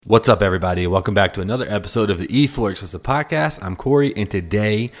What's up, everybody? Welcome back to another episode of the E4 Explicit Podcast. I'm Corey, and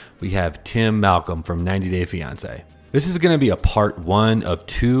today we have Tim Malcolm from 90 Day Fiancé. This is going to be a part one of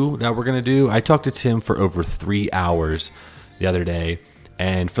two that we're going to do. I talked to Tim for over 3 hours the other day,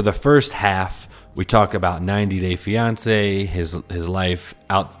 and for the first half, we talked about 90 Day Fiancé, his life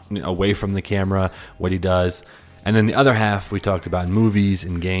out away from the camera, what he does. And then the other half, we talked about movies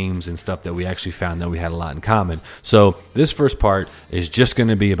and games and stuff that we actually found that we had a lot in common. So this first part is just going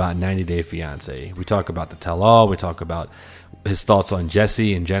to be about 90 Day Fiancé. We talk about the tell-all. We talk about his thoughts on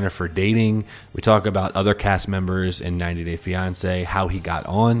Jesse and Jennifer dating. We talk about other cast members in 90 Day Fiancé, how he got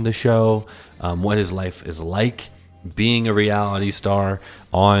on the show, what his life is like being a reality star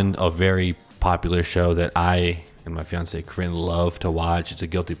on a very popular show that I and my fiance Corinne love to watch. It's a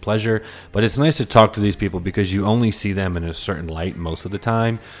guilty pleasure, but it's nice to talk to these people because you only see them in a certain light most of the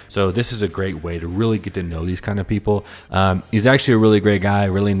time. So this is a great way to really get to know these kind of people. He's actually a really great guy,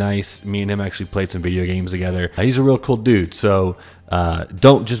 really nice. Me and him actually played some video games together. He's a real cool dude. So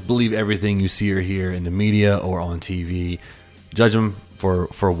don't just believe everything you see or hear in the media or on TV. Judge him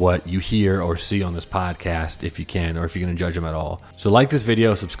for what you hear or see on this podcast if you can, or if you're going to judge them at all. So like this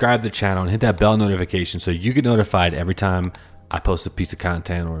video, subscribe to the channel, and hit that bell notification so you get notified every time I post a piece of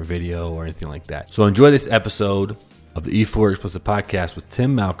content or a video or anything like that. So enjoy this episode of the E4 Explicit Podcast with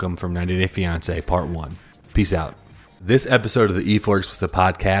Tim Malcolm from 90 Day Fiancé, Part 1. Peace out. This episode of the E4 Explicit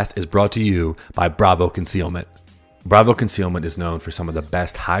Podcast is brought to you by Bravo Concealment. Bravo Concealment is known for some of the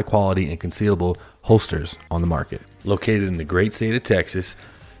best high quality and concealable holsters on the market. Located in the great state of Texas,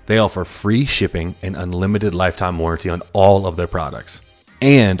 they offer free shipping and unlimited lifetime warranty on all of their products,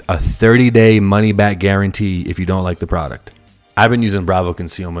 and a 30-day money-back guarantee if you don't like the product. I've been using Bravo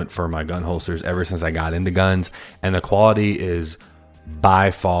Concealment for my gun holsters ever since I got into guns, and the quality is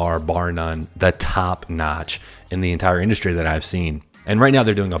by far, bar none, the top notch in the entire industry that I've seen. And right now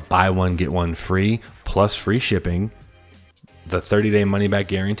they're doing a buy one, get one free, plus free shipping, the 30-day money-back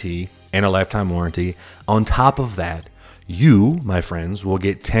guarantee, and a lifetime warranty. On top of that, you, my friends, will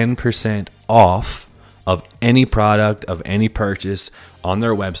get 10% off of any product, of any purchase on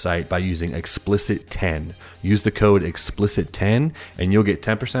their website by using Explicit10. Use the code Explicit10, and you'll get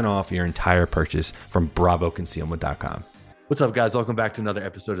 10% off your entire purchase from BravoConcealment.com. What's up, guys? Welcome back to another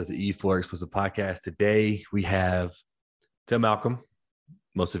episode of the E4 Explicit Podcast. Today, we have Tim Malcolm.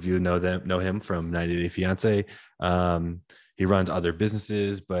 Most of you know him from 90 Day Fiancé. He runs other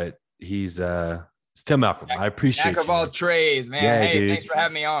businesses, but it's Tim Malcolm. I appreciate Jack of all trades, man. Yeah, hey, dude. Thanks for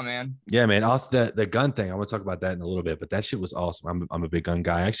having me on, man. Yeah, man. Also, the gun thing. I want to talk about that in a little bit, but that shit was awesome. I'm a big gun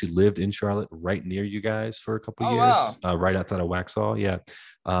guy. I actually lived in Charlotte, right near you guys, for a couple years. Wow. Right outside of Waxhaw. Yeah.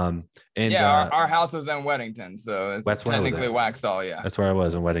 Our house is in Weddington, so it's that's where technically Waxhaw. Yeah, that's where I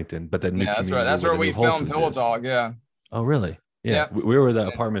was in Weddington. But the new that's where we filmed Pillow Talk. Yeah. Oh, really? Yeah. Yep. We were the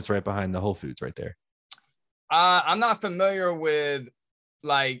apartments right behind the Whole Foods right there. I'm not familiar with,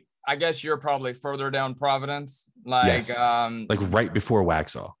 like, I guess you're probably further down Providence, like, yes. Like right before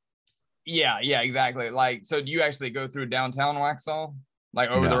Waxhaw. Yeah, exactly. Like, so do you actually go through downtown Waxhaw,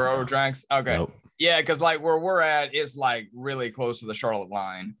 like over the railroad tracks? Okay. Nope. Yeah, because like where we're at is like really close to the Charlotte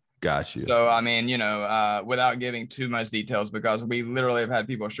line. Got you. So, I mean, without giving too much details, because we literally have had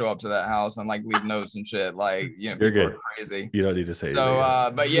people show up to that house and like leave notes and shit. Like, you're good. Crazy. You don't need to say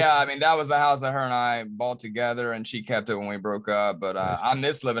so. But yeah, I mean, that was the house that her and I bought together, and she kept it when we broke up. But nice. I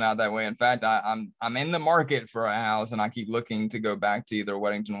miss living out that way. In fact, I'm in the market for a house, and I keep looking to go back to either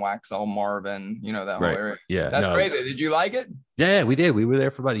Weddington, Waxhaw, Marvin. That whole area. Yeah, that's crazy. Did you like it? Yeah, we did. We were there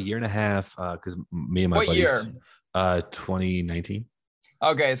for about a year and a half because me and my buddies. What year? 2019.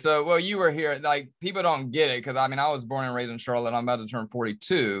 Okay, so, well, you were here. Like, people don't get it because, I mean, I was born and raised in Charlotte. I'm about to turn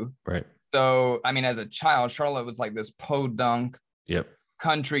 42. Right. So, I mean, as a child, Charlotte was like this podunk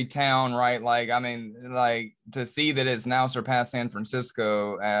country town, right? Like, I mean, like, to see that it's now surpassed San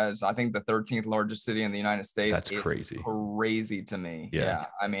Francisco as, I think, the 13th largest city in the United States. That's crazy. Crazy to me. Yeah.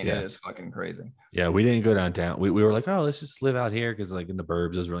 I mean, it is fucking crazy. Yeah, we didn't go downtown. We were like, oh, let's just live out here because, like, in the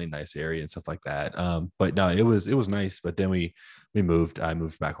burbs is a really nice area and stuff like that. But no, it was nice. But then we moved. I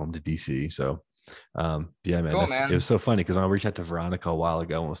moved back home to DC. So, yeah, man, cool, it was so funny because when I reached out to Veronica a while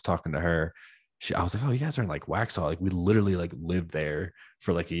ago and was talking to her, I was like, oh, you guys are in like Waxhaw. Like, we literally like lived there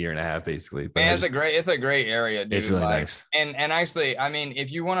for like a year and a half, basically. But man, it's a great area, dude. It's really nice. And actually, I mean,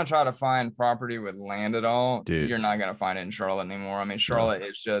 if you want to try to find property with land at all, dude, you're not gonna find it in Charlotte anymore. I mean, Charlotte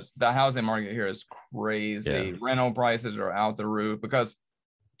is just, the housing market here is crazy. Yeah. Rental prices are out the roof because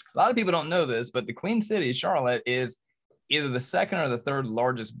a lot of people don't know this, but the Queen City, Charlotte, is either the second or the third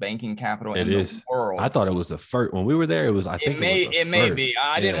largest banking capital in the world. I thought it was the first. When we were there, it was, I think it may be.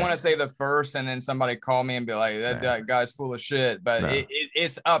 I didn't want to say the first and then somebody call me and be like, that guy's full of shit, but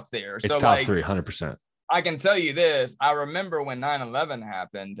it's up there. It's top 3, 100%. I can tell you this. I remember when 9/11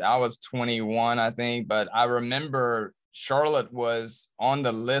 happened, I was 21, I think, but I remember Charlotte was on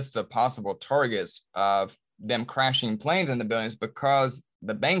the list of possible targets of them crashing planes into buildings because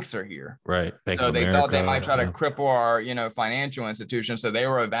the banks are here. Right. So they thought they might try to cripple our, financial institutions. So they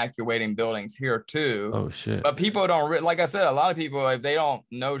were evacuating buildings here too. Oh shit. But people don't like I said, a lot of people, if they don't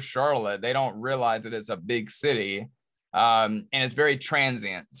know Charlotte, they don't realize that it's a big city. And it's very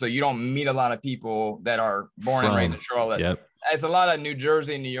transient. So you don't meet a lot of people that are born and raised in Charlotte. Yep. It's a lot of New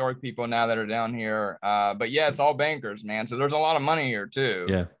Jersey, New York people now that are down here. But it's all bankers, man. So there's a lot of money here too.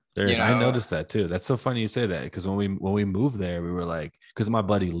 Yeah. I noticed that too. That's so funny you say that, because when we moved there, we were like, because my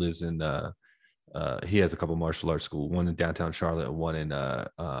buddy lives in he has a couple martial arts school, one in downtown Charlotte and one in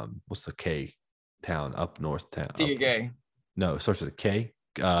what's the K town up north town? TK. No, it starts with a K.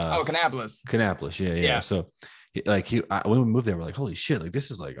 Kannapolis. Kannapolis, yeah. So when we moved there, we're like, holy shit, like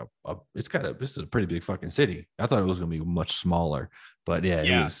this is like this is a pretty big fucking city. I thought it was gonna be much smaller, but it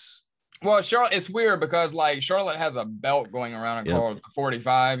was. Well, Charlotte, it's weird because like Charlotte has a belt going around it called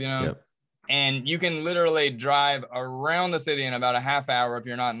 45, and you can literally drive around the city in about a half hour if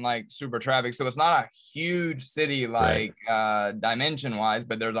you're not in like super traffic. So it's not a huge city like dimension wise,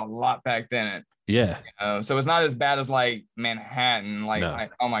 but there's a lot packed in it. Yeah. So it's not as bad as like Manhattan.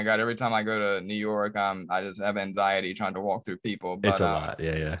 Like, oh my God, every time I go to New York, I just have anxiety trying to walk through people. But, it's a lot.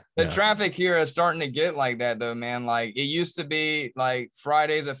 Yeah. The traffic here is starting to get like that though, man. Like it used to be like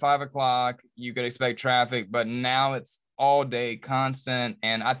Fridays at 5 o'clock, you could expect traffic, but now it's all day constant.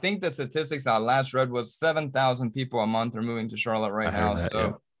 And I think the statistics I last read was 7,000 people a month are moving to Charlotte right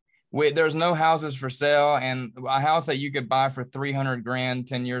now. There's no houses for sale, and a house that you could buy for $300,000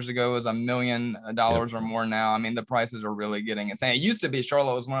 10 years ago is $1 million or more now. I mean, the prices are really getting insane. It used to be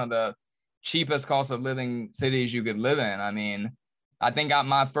Charlotte was one of the cheapest cost of living cities you could live in. I mean, I think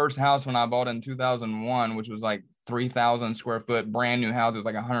my first house when I bought in 2001, which was like 3,000 square foot, brand new house, was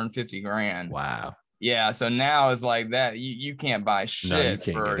like $150,000. Wow. Yeah, so now it's like that. You can't buy shit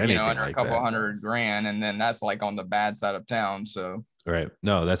for under a couple $100,000, and then that's like on the bad side of town. So right,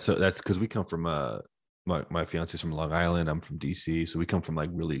 no, that's because we come from my fiance's from Long Island. I'm from DC, so we come from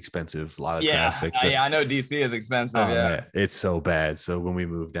like really expensive, a lot of traffic. So, I know DC is expensive. Man, it's so bad. So when we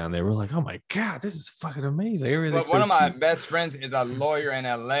moved down there, we're like, oh my God, this is fucking amazing. Everything's one of my best friends is a lawyer in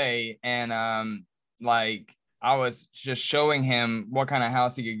LA, and like. I was just showing him what kind of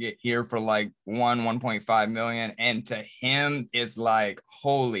house he could get here for like 1.5 million. And to him, it's like,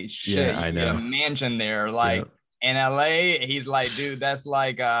 holy shit, you get a mansion there. Like in LA, he's like, dude, that's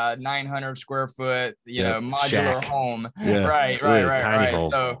like a 900 square foot, modular shack. Home. Yeah. Right. Home.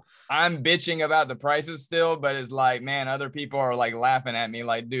 So I'm bitching about the prices still, but it's like, man, other people are like laughing at me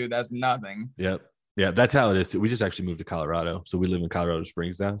like, dude, that's nothing. Yep. Yeah, that's how it is. We just actually moved to Colorado. So we live in Colorado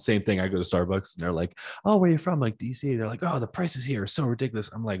Springs now. Same thing. I go to Starbucks and they're like, oh, where are you from? Like DC. They're like, oh, the prices here are so ridiculous.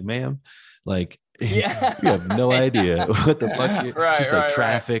 I'm like, ma'am, like, you have no idea what the fuck. Just like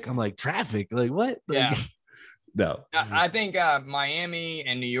traffic. I'm like, traffic? Like what? Like, no. I think Miami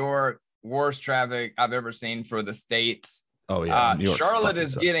and New York, worst traffic I've ever seen for the States. Oh yeah, Charlotte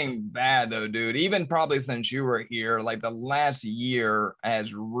is getting bad though, dude. Even probably since you were here, like the last year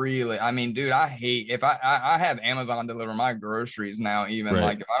has really. I mean, dude, I hate if I have Amazon deliver my groceries now. Even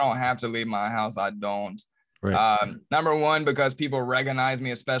like if I don't have to leave my house, I don't. Right. Number one, because people recognize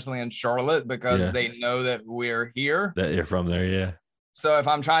me, especially in Charlotte, because they know that we're here. That you're from there, yeah. So if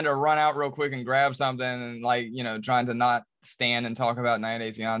I'm trying to run out real quick and grab something and like, trying to not stand and talk about 90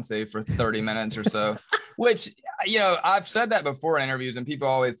 Day Fiance for 30 minutes or so, which, I've said that before in interviews and people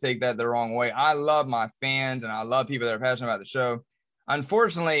always take that the wrong way. I love my fans and I love people that are passionate about the show.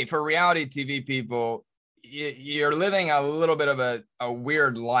 Unfortunately, for reality TV people, you're living a little bit of a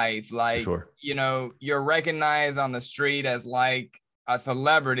weird life. Like, you're recognized on the street as like a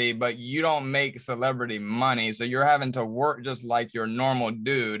celebrity, but you don't make celebrity money. So you're having to work just like your normal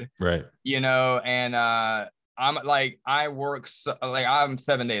dude. Right. And I'm like, I'm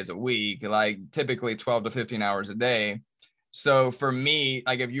 7 days a week, like typically 12 to 15 hours a day. So for me,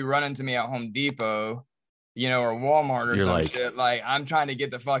 like if you run into me at Home Depot, or Walmart or some shit, like I'm trying to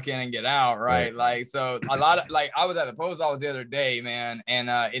get the fuck in and get out. Right. Like, so a lot of like, I was at the post office the other day, man, and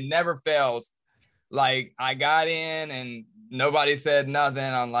it never fails. Like I got in and nobody said nothing.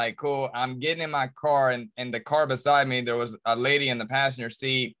 I'm like, cool. I'm getting in my car and the car beside me, there was a lady in the passenger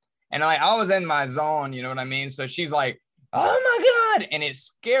seat. And I was in my zone, you know what I mean? So she's like, oh my God. And it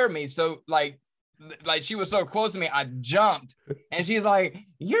scared me. So like like she was so close to me, I jumped, and she's like,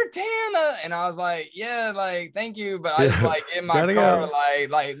 "You're Tana," and I was like, "Yeah, like thank you," but I was like in my car,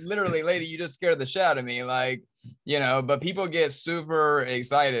 like literally, lady, you just scared the shit out of me, like, you know. But people get super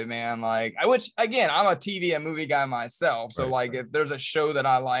excited, man. Like, which again, I'm a TV and movie guy myself, so like if there's a show that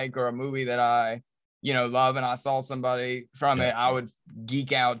I like or a movie that I, you know, love, and I saw somebody from it, I would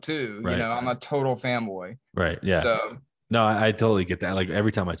geek out too. You know, I'm a total fanboy. Right. Yeah. So. No, I totally get that. Like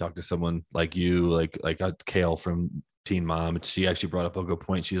every time I talk to someone like you, like Kale from Teen Mom, she actually brought up a good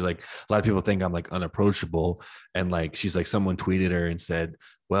point. She's like, a lot of people think I'm like unapproachable, and like she's like, someone tweeted her and said,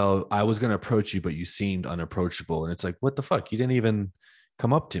 "Well, I was gonna approach you, but you seemed unapproachable," and it's like, what the fuck? You didn't even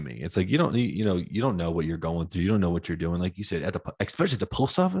come up to me. It's like you don't know what you're going through. You don't know what you're doing. Like you said, especially at the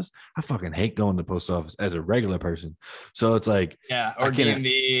post office, I fucking hate going to the post office as a regular person. So it's like, or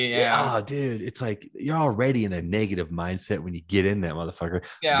DMV. Oh, dude, it's like you're already in a negative mindset when you get in that motherfucker.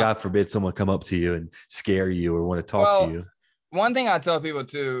 God forbid someone come up to you and scare you or want to talk to you. One thing I tell people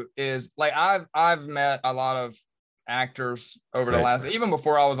too is like I've met a lot of actors over the last, even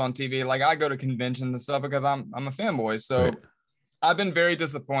before I was on TV. Like I go to conventions and stuff because I'm a fanboy. So I've been very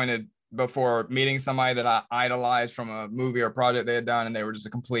disappointed before meeting somebody that I idolized from a movie or project they had done, and they were just a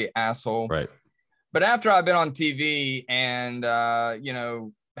complete asshole. Right. But after I've been on TV and, you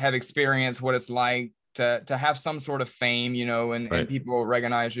know, have experienced what it's like to have some sort of fame, you know, and people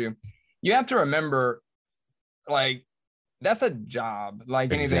recognize you, you have to remember, like, that's a job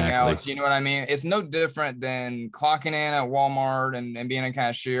like anything else. You know what I mean? It's no different than clocking in at Walmart and being a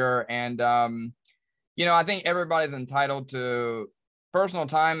cashier. And, you know, I think everybody's entitled to personal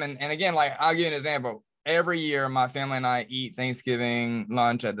time. And again, like, I'll give you an example. Every year, my family and I eat Thanksgiving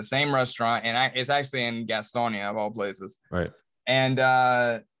lunch at the same restaurant, and it's actually in Gastonia, of all places. Right. And,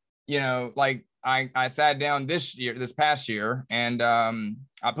 you know, like, I sat down this past year, and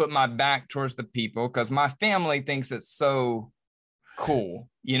I put my back towards the people because my family thinks it's so cool.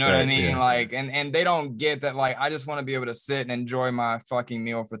 You know what I mean? Yeah. Like, and they don't get that. Like, I just want to be able to sit and enjoy my fucking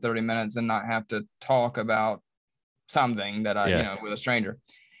meal for 30 minutes and not have to talk about something that you know, with a stranger.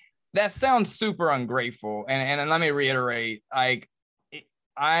 That sounds super ungrateful. And let me reiterate, like,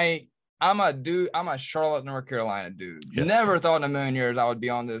 I'm a Charlotte, North Carolina dude. Yeah. Never thought in a million years I would be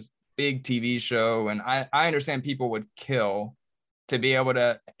on this big TV show. And I understand people would kill to be able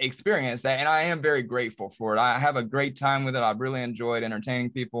to experience that. And I am very grateful for it. I have a great time with it. I've really enjoyed entertaining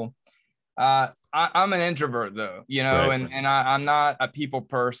people. I'm an introvert though, you know, and I'm not a people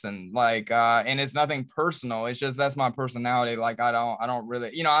person, like, and it's nothing personal. It's just, that's my personality. Like, I don't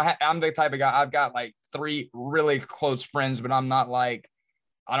really, you know, I'm the type of guy, I've got like 3 really close friends, but I'm not like,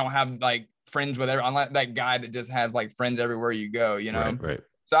 I don't have like friends with I'm like that guy that just has like friends everywhere you go, you know? Right.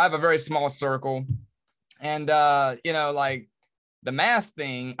 So I have a very small circle, and, you know, like, the mask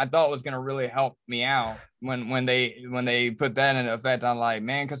thing, I thought was going to really help me out when they put that in effect. I'm like,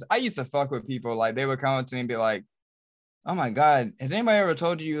 man, because I used to fuck with people. Like, they would come up to me and be like, "Oh my God, has anybody ever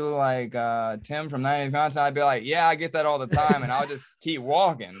told you like Tim from 90 Day Fiancé?" I'd be like, "Yeah, I get that all the time," and I'll just keep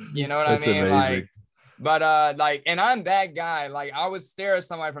walking. You know what I mean? Amazing. Like, but like, and I'm that guy. Like, I would stare at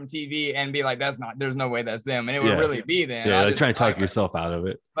somebody from TV and be like, there's no way that's them, and it would really be them. Yeah, like trying to talk yourself out of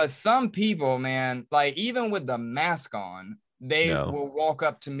it. But some people, man, like, even with the mask on, they will walk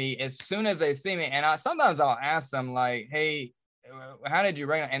up to me as soon as they see me. And sometimes I'll ask them like, "Hey, how did you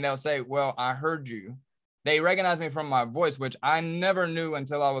recognize?" And they'll say, "Well, I heard you." They recognize me from my voice, which I never knew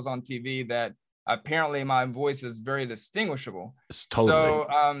until I was on TV, that apparently my voice is very distinguishable. It's totally. So,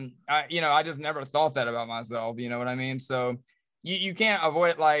 I just never thought that about myself. You know what I mean? So you can't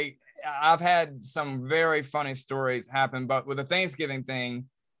avoid it. Like, I've had some very funny stories happen, but with the Thanksgiving thing,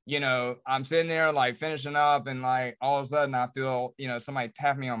 you know, I'm sitting there like finishing up, and like all of a sudden I feel, you know, somebody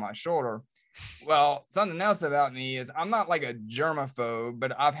tap me on my shoulder. Well, something else about me is I'm not like a germaphobe,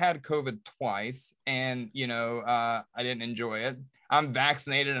 but I've had COVID twice, and, you know, I didn't enjoy it. I'm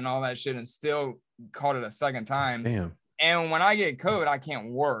vaccinated and all that shit, and still caught it a second time. Damn. And when I get COVID, I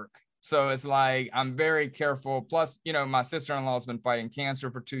can't work. So it's like, I'm very careful. Plus, you know, my sister-in-law has been fighting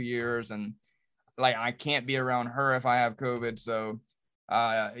cancer for 2 years, and like, I can't be around her if I have COVID. So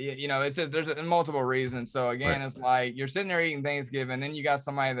you know, it's just, there's multiple reasons. So again, it's like, you're sitting there eating Thanksgiving, then you got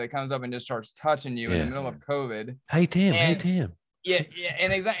somebody that comes up and just starts touching you in the middle of COVID. Hey Tim. Yeah,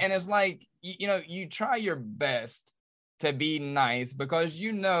 and exactly. And it's like, you know, you try your best to be nice, because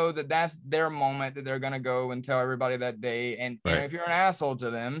you know that that's their moment, that they're gonna go and tell everybody that day. And you know, if you're an asshole to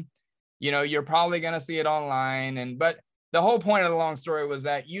them, you know, you're probably gonna see it online. But the whole point of the long story was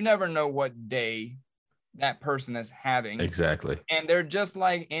that you never know what day that person is having. Exactly. And they're just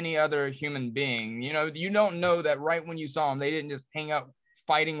like any other human being. You know, you don't know that right when you saw them, they didn't just hang up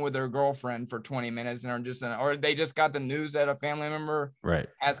fighting with their girlfriend for 20 minutes and are just, or they just got the news that a family member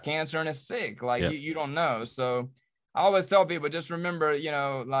has cancer and is sick. Like you don't know. So I always tell people, just remember, you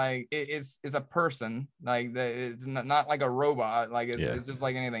know, like it's a person, like it's not like a robot. Like it's just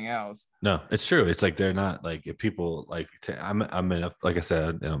like anything else. No, it's true. It's like, they're not like, if people like, I'm in a, like I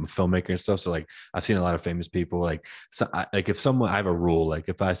said, I'm a filmmaker and stuff. So like, I've seen a lot of famous people, like, so like if someone, I have a rule, like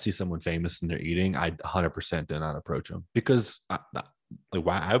if I see someone famous and they're eating, I 100% do not approach them, because like,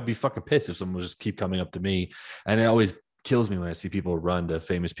 why? I would be fucking pissed if someone would just keep coming up to me. And it always kills me when I see people run to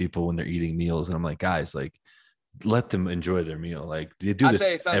famous people when they're eating meals. And I'm like, guys, like, let them enjoy their meal. Like, you do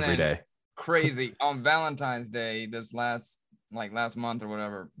this every day. Crazy. On Valentine's Day, this last month or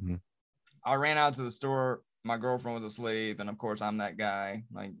whatever, I ran out to the store. My girlfriend was asleep, and of course I'm that guy.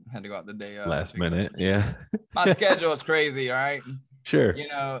 Like, had to go out the day up. Last minute, yeah. My schedule is crazy, all right? Sure. You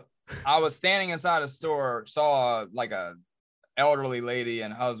know, I was standing inside a store, saw like a elderly lady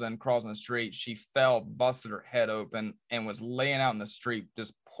and husband crossing the street. She fell, busted her head open, and was laying out in the street,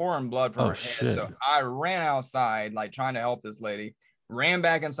 just pouring blood from her head. Shit. So I ran outside, like trying to help this lady. Ran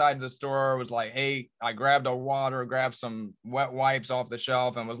back inside the store, was like, hey, I grabbed a water, grabbed some wet wipes off the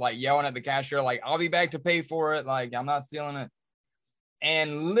shelf, and was like yelling at the cashier, like, I'll be back to pay for it. Like, I'm not stealing it.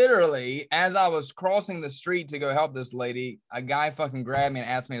 And literally, as I was crossing the street to go help this lady, a guy fucking grabbed me and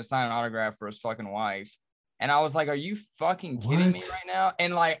asked me to sign an autograph for his fucking wife. And I was like, are you fucking kidding me right now?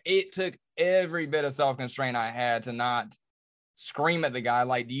 And like, it took every bit of self-constraint I had to not scream at the guy,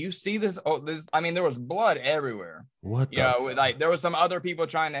 like, do you see this? Oh, this, I mean, there was blood everywhere. What? You know, like there was some other people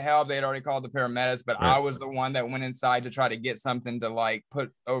trying to help. They had already called the paramedics, but I was the one that went inside to try to get something to like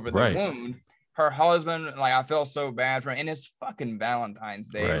put over the wound. Her husband, like, I felt so bad for him. And it's fucking Valentine's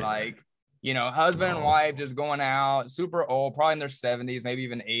Day. Like, you know, husband and wife just going out, super old, probably in their 70s, maybe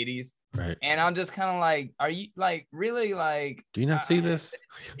even 80s. Right. And I'm just kind of like, are you like really like, do you not see this?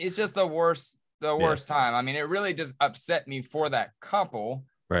 It's just the worst time. I mean, it really just upset me for that couple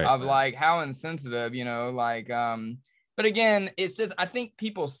of like how insensitive, you know, like, but again, it's just, I think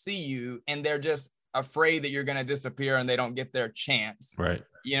people see you and they're just afraid that you're going to disappear and they don't get their chance. Right.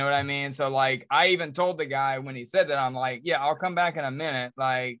 You know what I mean? So like, I even told the guy when he said that, I'm like, yeah, I'll come back in a minute.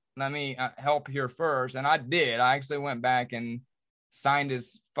 Like, let me help here first. And I did. I actually went back and signed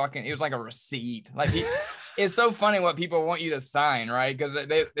his fucking, it was like a receipt. Like it's so funny what people want you to sign, right? Because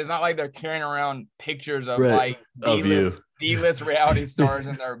it's not like they're carrying around pictures of like D-list reality stars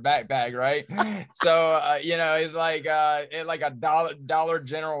in their backpack, right? So you know, it's like like a Dollar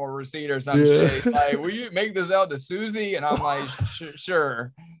General receipt or some shit. Like, will you make this out to Susie? And I'm like,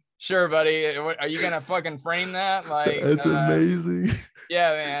 sure, buddy. Are you gonna fucking frame that? Like, that's amazing.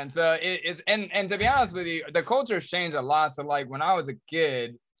 Yeah, man. So it's and to be honest with you, the culture's changed a lot. So like when I was a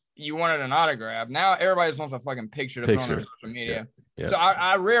kid, you wanted an autograph. Now everybody just wants a fucking picture to put on their social media. Yeah. So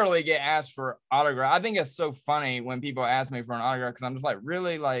I rarely get asked for autograph. I think it's so funny when people ask me for an autograph because I'm just like,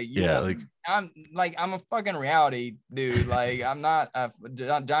 really? Like, I'm a fucking reality dude. Like, I'm not a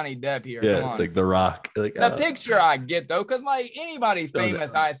Johnny Depp here. Yeah, it's like The Rock. Like, the picture I get though, because like anybody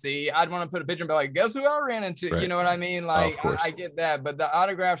famous I see, I'd want to put a picture and be like, guess who I ran into? Right. You know what I mean? Like, I get that, but the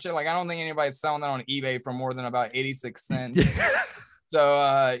autograph shit, like, I don't think anybody's selling that on eBay for more than about 86 cents.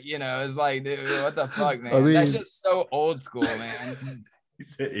 So, you know, it's like, dude, what the fuck, man? I mean, that's just so old school, man. He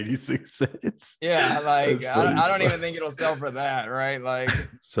said 86 cents. Yeah, like, I don't even think it'll sell for that, right? Like,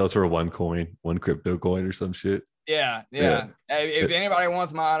 sells for one crypto coin or some shit. Yeah. Hey, if anybody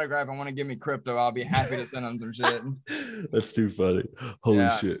wants my autograph and want to give me crypto, I'll be happy to send them some shit. That's too funny. Holy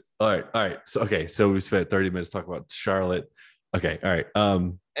shit. All right. So we spent 30 minutes talking about Charlotte. Okay. All right.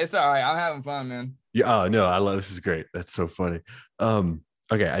 It's all right. I'm having fun, man. Yeah. Oh no, I love this. Is great. That's so funny.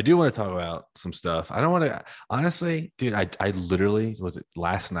 Okay, I do want to talk about some stuff. I don't want to, honestly, dude. I literally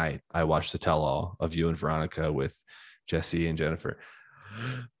last night. I watched the tell-all of You and Veronica with Jesse and Jennifer.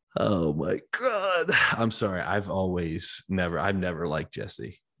 Oh my god, I'm sorry. I've never liked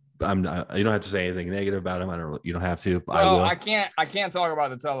Jesse. You don't have to say anything negative about him. You don't have to. Well, I can't talk about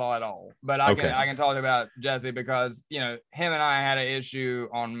the tell-all at all. But I can talk about Jesse because, you know, him and I had an issue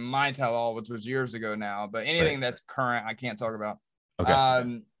on my tell-all, which was years ago now. But anything that's current, I can't talk about.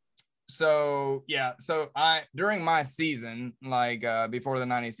 Okay. So I during my season, like before the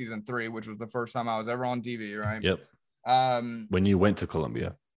 90s season 3, which was the first time I was ever on TV, right? Yep. When you went to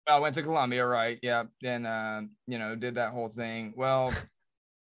Columbia. I went to Columbia, right? Yeah. Then you know, did that whole thing. Well,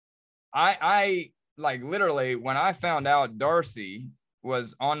 I like literally when I found out Darcy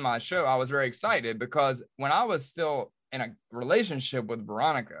was on my show, I was very excited because when I was still in a relationship with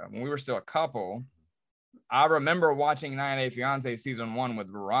Veronica, when we were still a couple, I remember watching 90 Day Fiance season 1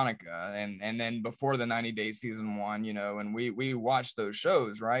 with Veronica, and then before the 90 Day season 1, you know, and we watched those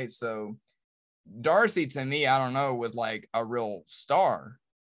shows, right? So Darcy, to me, I don't know, was like a real star,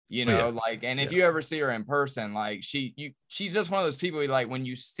 you know, like, and if you ever see her in person, like she's just one of those people who, like, when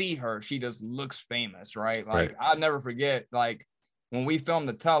you see her, she just looks famous, right? Like, I'll never forget, like, when we filmed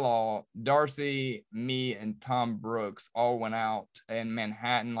the tell-all, Darcy, me, and Tom Brooks all went out in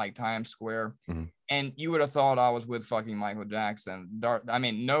Manhattan, like Times Square. And you would have thought I was with fucking Michael Jackson. I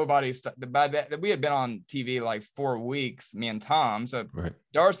mean, by that, we had been on TV like 4 weeks, me and Tom. So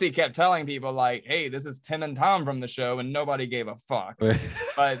Darcy kept telling people like, hey, this is Tim and Tom from the show. And nobody gave a fuck.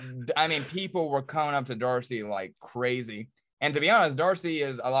 But I mean, people were coming up to Darcy like crazy. And to be honest, Darcy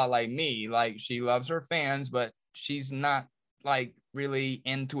is a lot like me. Like, she loves her fans, but she's not like really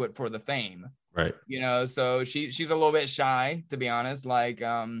into it for the fame. Right. You know, so she's a little bit shy, to be honest. Like,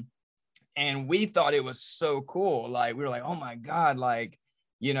 and we thought it was so cool. Like, we were like, oh my God, like,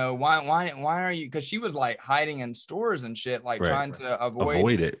 you know, why are you? Because she was like hiding in stores and shit, like trying to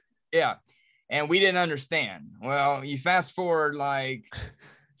avoid it. Yeah. And we didn't understand. Well, you fast forward like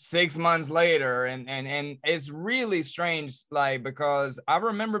 6 months later, and it's really strange, like, because I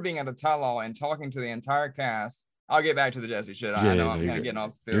remember being at the tell-all and talking to the entire cast. I'll get back to the Jesse shit. I know I'm kind of getting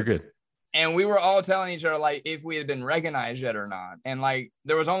off the field. You're good. And we were all telling each other, like, if we had been recognized yet or not. And, like,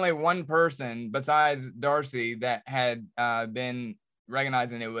 there was only one person besides Darcy that had been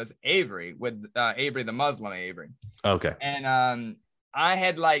recognized, and it was Avery, with Avery, the Muslim Avery. Okay. And I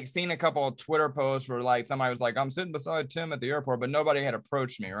had, like, seen a couple of Twitter posts where, like, somebody was like, I'm sitting beside Tim at the airport, but nobody had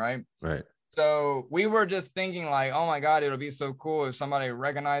approached me, right? Right. So we were just thinking, like, oh, my God, it'll be so cool if somebody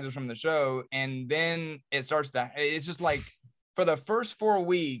recognizes from the show. And then it's just like, for the first 4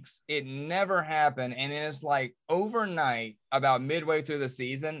 weeks, it never happened. And then it's like overnight, about midway through the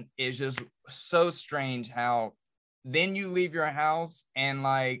season, it's just so strange how then you leave your house and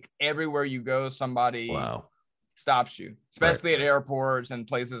like everywhere you go, somebody stops you, especially at airports and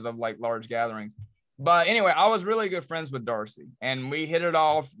places of like large gatherings. But anyway, I was really good friends with Darcy, and we hit it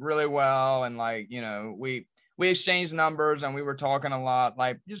off really well. And like, you know, we exchanged numbers, and we were talking a lot,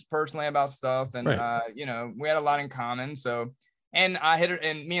 like just personally about stuff. And, you know, we had a lot in common. So, and I hit it,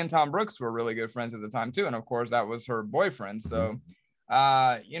 and me and Tom Brooks were really good friends at the time too. And of course that was her boyfriend. So,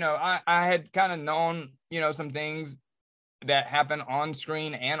 you know, I had kind of known, you know, some things that happened on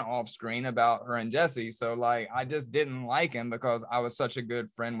screen and off screen about her and Jesse. So like, I just didn't like him because I was such a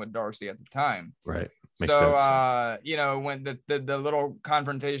good friend with Darcy at the time. Right. Makes sense. You know, when the little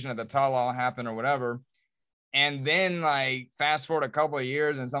confrontation at the tell-all happened or whatever, and then like fast forward a couple of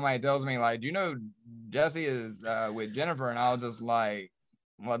years and somebody tells me like, do you know Jesse is with Jennifer? And I was just like,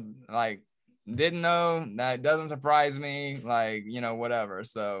 well, like, didn't know. That doesn't surprise me, like, you know, whatever.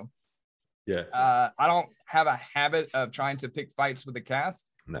 So I don't have a habit of trying to pick fights with the cast.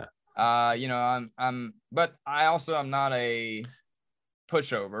 No. You know, but I also am not a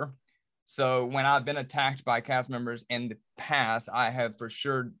pushover. So when I've been attacked by cast members in the past, I have for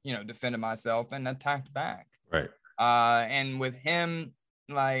sure, you know, defended myself and attacked back. Right. And with him,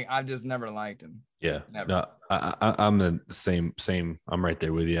 like, I've just never liked him. Yeah. Never. No, I'm the same. I'm right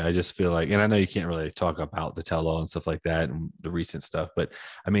there with you. I just feel like, and I know you can't really talk about the tell-all and stuff like that and the recent stuff, but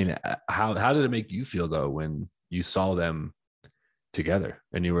I mean, how did it make you feel though when you saw them together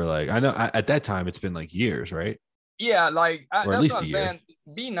and you were like, I know at that time it's been like years, right? Yeah, like or at least a year.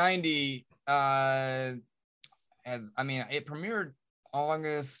 B90, it premiered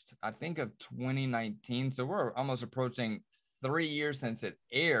August, I think, of 2019. So we're almost approaching 3 years since it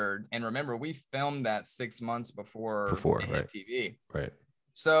aired. And remember, we filmed that 6 months before right. TV. Right.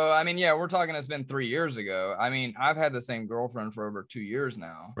 So, I mean, yeah, we're talking, it's been 3 years ago. I mean, I've had the same girlfriend for over 2 years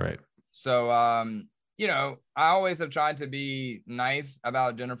now. Right. So, you know, I always have tried to be nice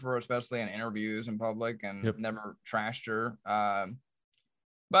about Jennifer, especially in interviews in public, and never trashed her.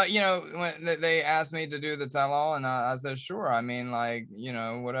 But, you know, when they asked me to do the tell-all, and I said, sure. I mean, like, you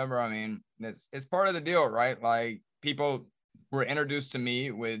know, whatever. I mean, it's part of the deal, right? Like, people were introduced to me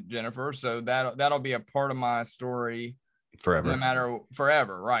with Jennifer, so that'll be a part of my story forever. No matter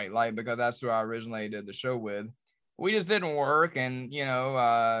forever, right? Like, because that's who I originally did the show with. We just didn't work, and you know,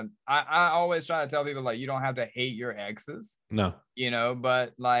 I always try to tell people, like, you don't have to hate your exes. No. You know,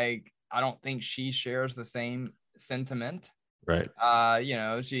 but like, I don't think she shares the same sentiment. Right. You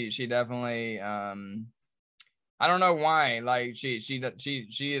know, she definitely I don't know why, like she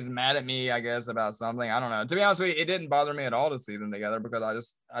is mad at me, I guess, about something. I don't know. To be honest with you, it didn't bother me at all to see them together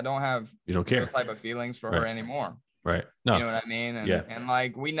because I don't have, you don't care, those type of feelings for her anymore. Right. No. You know what I mean? And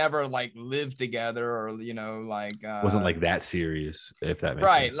like we never like lived together or like wasn't like that serious, if that makes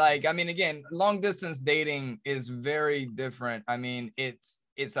right. sense. Like I mean, again, long distance dating is very different. I mean, it's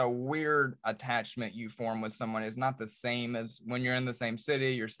a weird attachment you form with someone. It's not the same as when you're in the same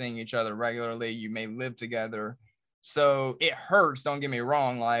city, you're seeing each other regularly, you may live together. So it hurts, don't get me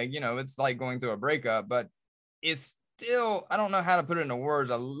wrong. Like, it's like going through a breakup, but it's still, I don't know how to put it into words,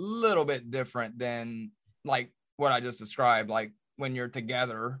 a little bit different than like what I just described, like when you're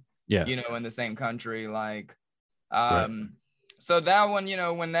together, in the same country, like, right. So that one,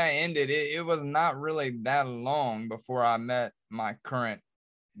 when that ended, it was not really that long before I met my current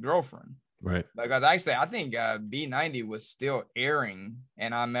girlfriend. Right. Because actually, I think B90 was still airing,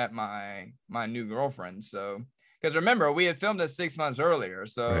 and I met my new girlfriend. So, because remember, we had filmed it 6 months earlier.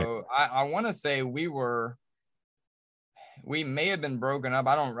 So I want to say we may have been broken up.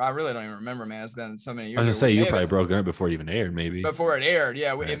 I really don't even remember, man. It's been so many years. I was gonna say you probably broken up before it even aired, maybe. Before it aired,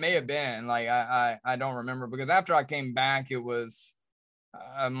 yeah, right. It may have been. Like I don't remember, because after I came back, it was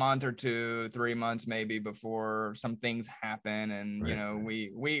a month or 2, 3 months maybe before some things happen, and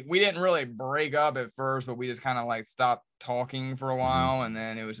we didn't really break up at first, but we just kind of like stopped talking for a while, and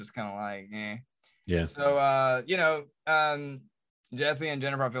then it was just kind of like, eh. Yeah. So Jesse and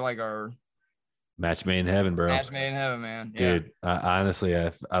Jennifer, I feel like are match made in heaven, bro. Match made in heaven, man. Dude, honestly,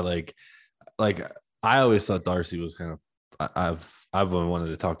 I like I always thought Darcy was kind of, I've been wanted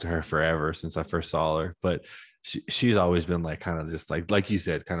to talk to her forever since I first saw her, but she's always been like kind of just like you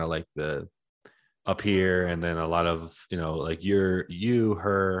said, kind of like the up here, and then a lot of like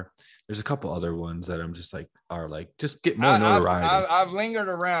her. There's a couple other ones that I'm just like are like just get more notoriety. I've lingered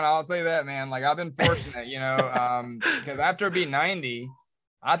around. I'll say that, man. Like I've been fortunate, because after B90,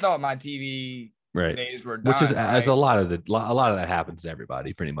 I thought my TV days were done, which is as a lot of that happens to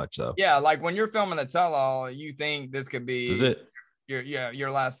everybody, pretty much. So yeah, like when you're filming a tell-all, you think this could be this is it.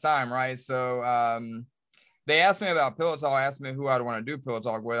 your last time, right? So they asked me about Pillow Talk, asked me who I'd want to do Pillow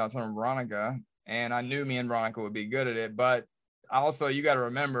Talk with. I told them Veronica, and I knew me and Veronica would be good at it. But also, you got to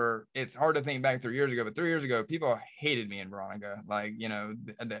remember, it's hard to think back 3 years ago, but 3 years ago, people hated me and Veronica. Like,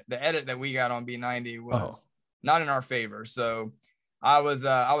 the edit that we got on B90 was not in our favor. So I was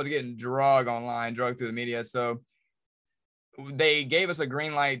getting drugged through the media. So they gave us a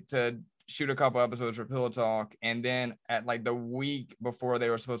green light to shoot a couple episodes for Pillow Talk, and then at like the week before they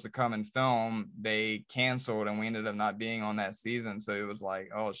were supposed to come and film, they canceled, and we ended up not being on that season. So it was like,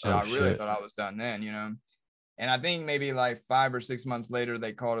 oh shit, I really thought I was done then, And I think maybe like 5 or 6 months later,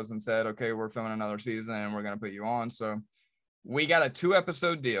 they called us and said, okay, we're filming another season and we're gonna put you on. So we got a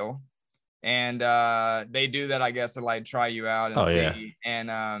 2-episode deal. And they do that, I guess, to like try you out and see. Yeah.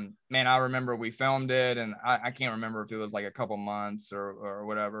 And man, I remember we filmed it, and I can't remember if it was like a couple months or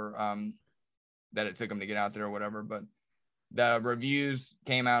whatever that it took them to get out there or whatever. But the reviews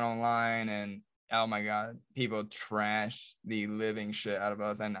came out online, and oh my god, people trashed the living shit out of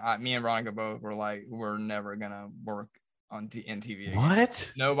us. And me and Veronica both were like, we're never gonna work on in TV again.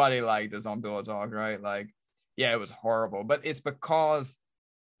 What? Nobody liked us on Pillow Talk, right? Like, yeah, it was horrible. But it's because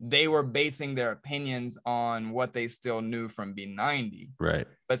they were basing their opinions on what they still knew from B90. Right.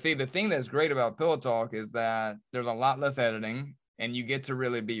 But see, the thing that's great about Pillow Talk is that there's a lot less editing, and you get to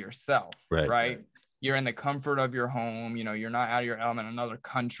really be yourself. Right. You're in the comfort of your home. You're not out of your element in another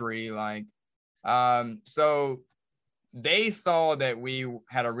country. Like, so they saw that we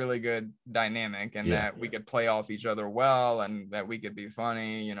had a really good dynamic, and that we could play off each other well, and that we could be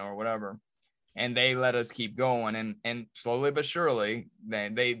funny, or whatever. And they let us keep going, and slowly but surely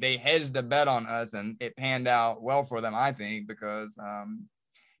they hedged a bet on us, and it panned out well for them, I think, because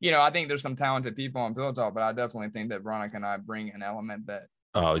I think there's some talented people on Pillow Talk, but I definitely think that Veronica and I bring an element that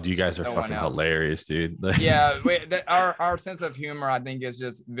you guys are fucking hilarious, dude. Yeah, our sense of humor, I think, is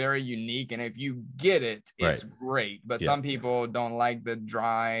just very unique, and if you get it, it's great. But some people don't like the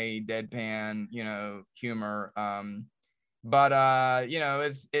dry, deadpan, humor. But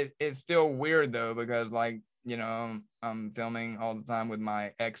it's still weird though, because like, I'm filming all the time with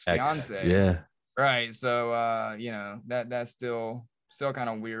my ex-fiance. Yeah. Right. So that's still kind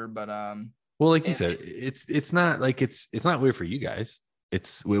of weird, but well, like you said, it's not like it's not weird for you guys.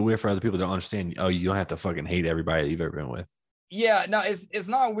 It's weird for other people that don't understand. Oh, you don't have to fucking hate everybody that you've ever been with. Yeah, no, it's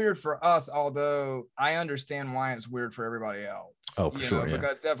not weird for us, although I understand why it's weird for everybody else. Oh, for sure.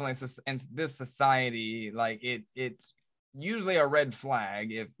 Because definitely in this society, like it's usually a red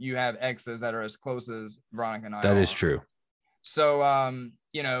flag if you have exes that are as close as Veronica and I. That is true. So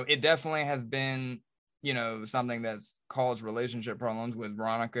it definitely has been something that's caused relationship problems with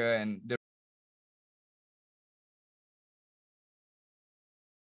Veronica and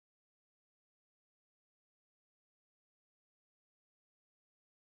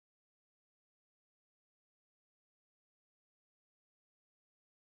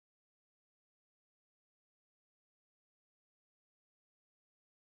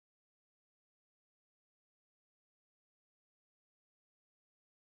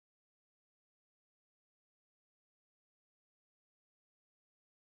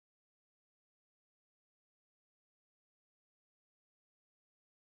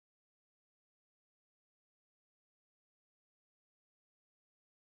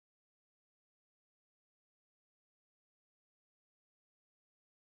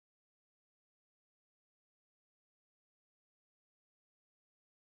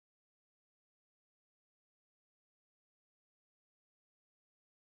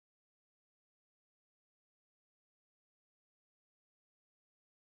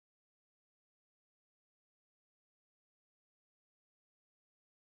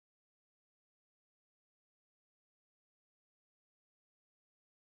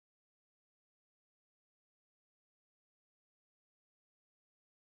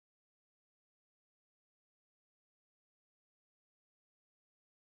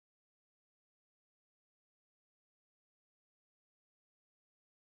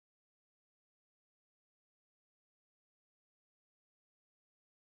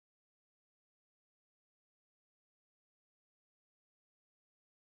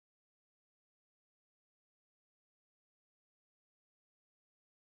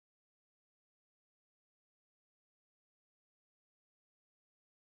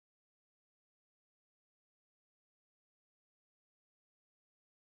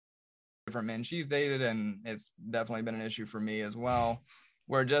different men she's dated, and it's definitely been an issue for me as well,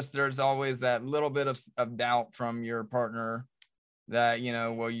 where just there's always that little bit of doubt from your partner that, you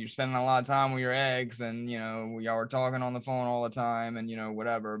know, well, you're spending a lot of time with your ex, and, you know, y'all are talking on the phone all the time, and, you know,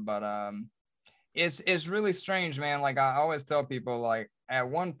 whatever. But it's really strange, man. Like, I always tell people, like, at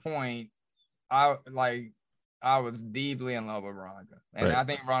one point I was deeply in love with Veronica, and right. I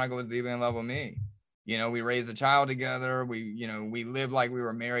think Veronica was deeply in love with me. You know, we raised a child together. We lived like we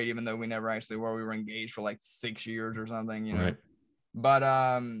were married, even though we never actually were. We were engaged for like 6 years or something, you know. Right. But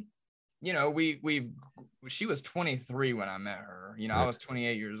you know, she was 23 when I met her. You know, right. I was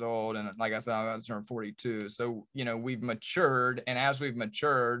 28 years old, and like I said, I was turned 42. So, you know, we've matured, and as we've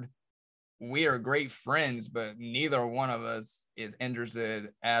matured, we are great friends, but neither one of us is interested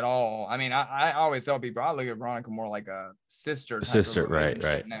at all. I mean, I always tell people, I look at Veronica more like a sister.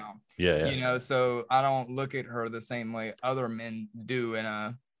 Right. Now. Yeah. You know, so I don't look at her the same way other men do, in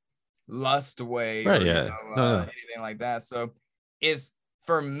a lust way, right? Or, yeah. you know, anything like that. So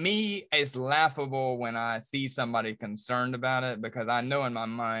for me, it's laughable when I see somebody concerned about it, because I know in my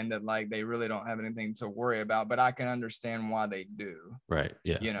mind that, like, they really don't have anything to worry about, but I can understand why they do. Right.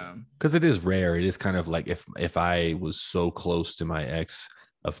 Yeah. You know, because it is rare. It is kind of like if I was so close to my ex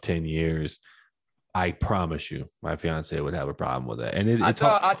of 10 years, I promise you my fiance would have a problem with that. And I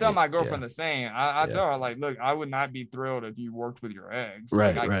tell my girlfriend the same. I tell her, like, look, I would not be thrilled if you worked with your ex.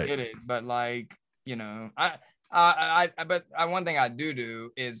 Right. Like, I get it. But, like, you know, but one thing I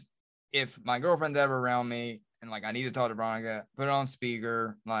do is, if my girlfriend's ever around me and, like, I need to talk to Veronica, put it on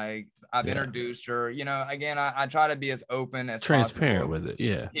speaker. Like, I've introduced her, you know, again, I try to be as open as transparent possible. with it.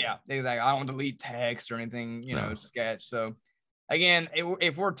 Yeah, exactly. I don't delete text or anything, you know, sketch. So again,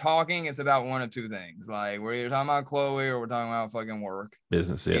 if we're talking, it's about one of two things. Like, we're either talking about Chloe or we're talking about fucking work,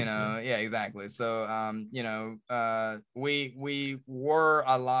 business. You know, exactly. So, you know, we were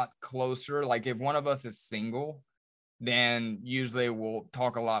a lot closer. Like, if one of us is single, then usually we'll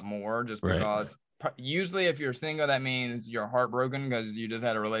talk a lot more, just because usually if you're single, that means you're heartbroken because you just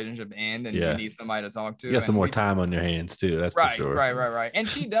had a relationship end and you need somebody to talk to. You got some more time on your hands too. That's for sure. Right. And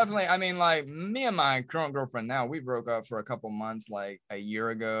she definitely, I mean, like, me and my current girlfriend now, we broke up for a couple months, like a year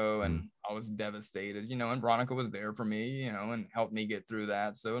ago, and I was devastated, you know, and Veronica was there for me, you know, and helped me get through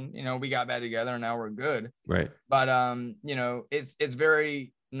that. So, you know, we got back together and now we're good. Right. But, you know, it's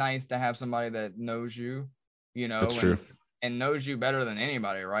very nice to have somebody that knows you, you know. That's true. And knows you better than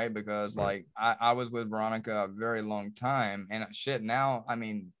anybody, right? Because, like, I was with Veronica a very long time, and shit, now, I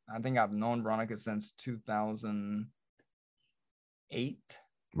mean, I think I've known Veronica since 2008.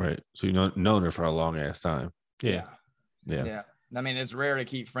 Right. So you've known her for a long ass time. Yeah. I mean, it's rare to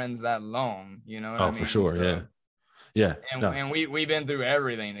keep friends that long, you know. Oh, for sure. So, yeah. And we've been through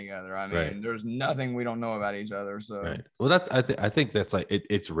everything together. I mean, there's nothing we don't know about each other. So well, I think that's like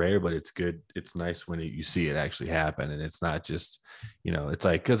it's rare, but it's good. It's nice when you see it actually happen, and it's not just, you know, it's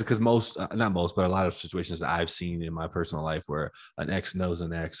like because most, not most, but a lot of situations that I've seen in my personal life where an ex knows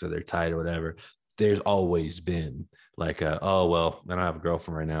an ex or they're tight or whatever, there's always been like oh, well, I don't have a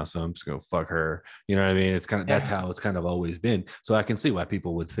girlfriend right now, so I'm just gonna fuck her. You know what I mean? It's kind of that's how it's kind of always been. So I can see why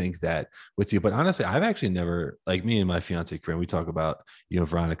people would think that with you. But honestly, I've actually never, like, me and my fiance Corinne, we talk about you and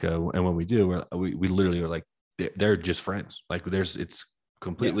Veronica, and when we do, we literally are like they're just friends. Like it's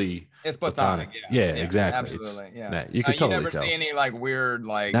completely it's platonic. Exactly. Absolutely. You can totally never tell. See any like weird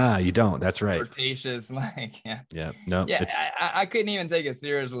like you don't. That's right. Flirtatious like no. I couldn't even take it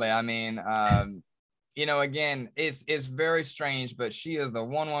seriously. I mean, you know, again, it's very strange, but she is the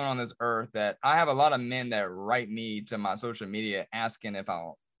one on this earth that I have a lot of men that write me to my social media asking if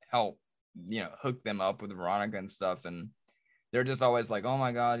I'll help, you know, hook them up with Veronica and stuff, and they're just always like, oh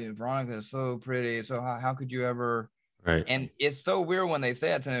my God, you know, Veronica is so pretty, so how could you ever. Right. And it's so weird when they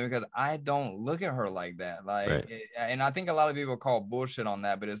say it to me, because I don't look at her like that. Like, and I think a lot of people call bullshit on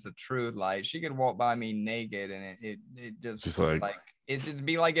that, but it's the truth. Like, she could walk by me naked and it just like it just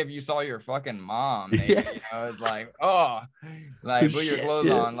be like if you saw your fucking mom naked, you know, it's like, oh, like put your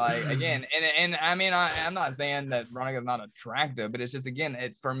clothes on. Like, again, and I mean, I'm not saying that Veronica's not attractive, but it's just, again,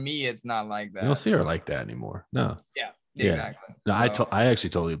 for me, it's not like that. You don't see her like that anymore. No. Exactly. No, I actually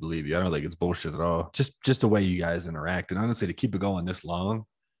totally believe you. I don't think it's bullshit at all. Just the way you guys interact. And honestly, to keep it going this long,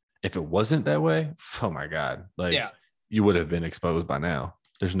 if it wasn't that way, oh my God, like you would have been exposed by now.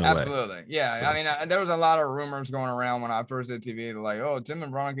 There's no way. Absolutely. Yeah. So, I mean, there was a lot of rumors going around when I first did TV, like, oh, Tim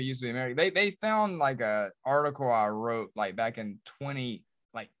and Veronica used to be married. They found like a article I wrote like back in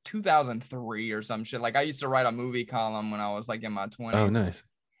 2003 or some shit. Like, I used to write a movie column when I was like in my 20s. Oh, nice.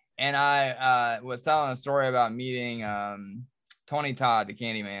 And I was telling a story about meeting Tony Todd, the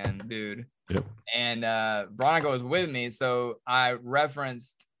Candyman dude. Yep. And Veronica was with me. So I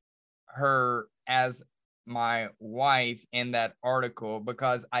referenced her as my wife in that article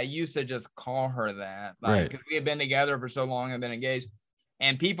because I used to just call her that, like, because we had been together for so long and been engaged,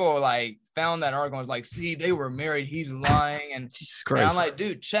 and people like found that article and was like, see, they were married, he's lying, and, Jesus and Christ. I'm like,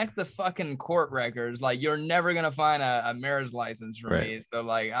 dude, check the fucking court records, like you're never gonna find a marriage license for me. So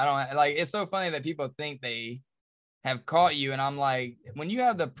like, I don't like, it's so funny that people think they have caught you, and I'm like, when you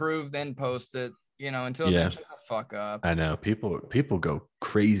have the proof, then post it. You know, until then, shut the fuck up. I know people go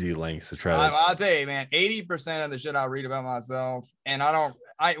crazy lengths to try to. I'll tell you, man, 80% of the shit I read about myself, and I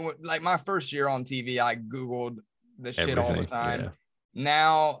like my first year on TV, I Googled the shit all the time. Yeah.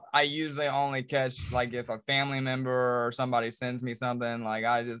 Now I usually only catch like if a family member or somebody sends me something, like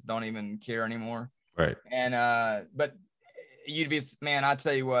I just don't even care anymore. Right. And but you'd be, man, I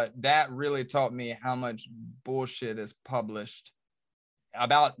tell you what, that really taught me how much bullshit is published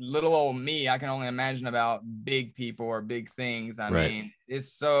about little old me. I can only imagine about big people or big things. I mean,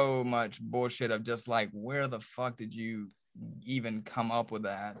 it's so much bullshit of just like, where the fuck did you even come up with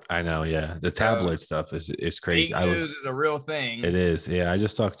that? I know, yeah. The tabloid stuff is crazy. Fake news is a real thing. It is, yeah. I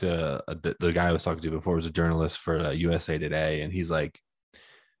just talked to the guy I was talking to before was a journalist for USA Today, and he's like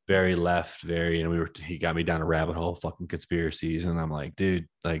very left, he got me down a rabbit hole, fucking conspiracies, and I'm like, dude,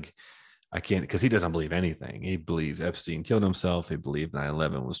 like, I can't, because he doesn't believe anything. He believes Epstein killed himself. He believed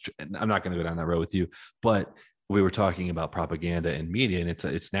 9/11 was true. I'm not going to go down that road with you, but we were talking about propaganda and media, and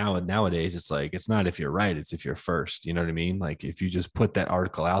it's nowadays, it's like, it's not if you're right, it's if you're first. You know what I mean? Like if you just put that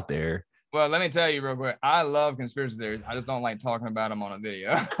article out there. Well, let me tell you real quick. I love conspiracy theories. I just don't like talking about them on a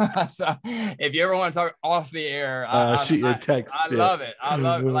video. So if you ever want to talk off the air, shoot your text. I love it. I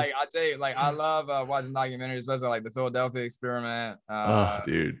love, like, I tell you, like, I love watching documentaries, especially like the Philadelphia experiment. Oh,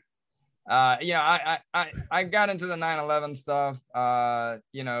 dude. You know, I got into the 9/11 stuff,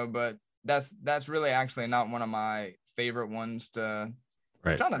 you know, but that's really actually not one of my favorite ones to.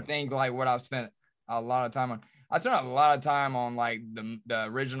 I'm trying to think like what I've spent a lot of time on. I spent a lot of time on like the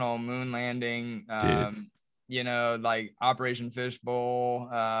original moon landing, you know, like Operation Fishbowl.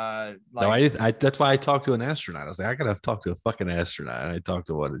 Like, no, I that's why I talked to an astronaut. I was like, I gotta talk to a fucking astronaut. And I talked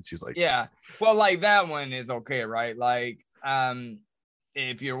to one, and she's like, yeah, well, like that one is okay, right? Like,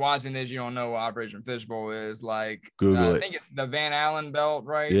 if you're watching this, you don't know what Operation Fishbowl is. Like, Google it. I think it's the Van Allen belt,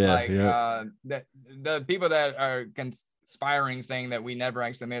 right? Yeah, like, the people that are conspiring saying that we never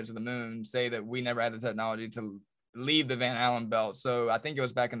actually made it to the moon say that we never had the technology to leave the Van Allen belt. So I think it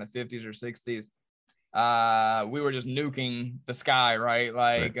was back in the 50s or 60s. We were just nuking the sky, right?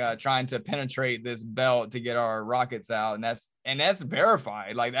 Like, trying to penetrate this belt to get our rockets out, and that's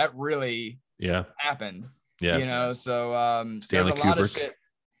verified. Like that really happened. Yeah. You know, so Stanley there's a lot Kubrick. of shit.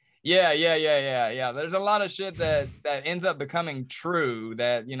 Yeah. There's a lot of shit that ends up becoming true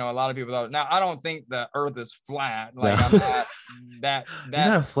that, you know, a lot of people thought. Now, I don't think the earth is flat. Like, no. I'm not that You're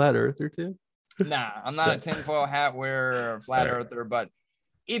not a flat earther too? Nah, I'm not a tinfoil hat wearer or flat earther, but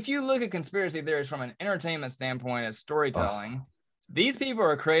if you look at conspiracy theories from an entertainment standpoint as storytelling, these people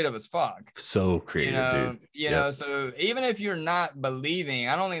are creative as fuck. So creative, dude. You know, so even if you're not believing,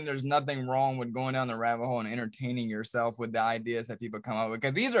 I don't think there's nothing wrong with going down the rabbit hole and entertaining yourself with the ideas that people come up with.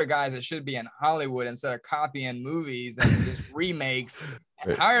 Because these are guys that should be in Hollywood instead of copying movies and just remakes.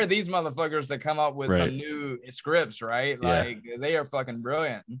 Hire these motherfuckers to come up with some new scripts, right? Like they are fucking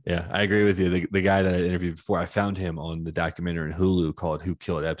brilliant. Yeah, I agree with you. The guy that I interviewed before, I found him on the documentary on Hulu called "Who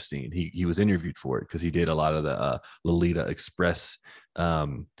Killed Epstein." He was interviewed for it because he did a lot of the Lolita Express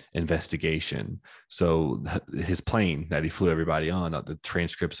investigation. So his plane that he flew everybody on, the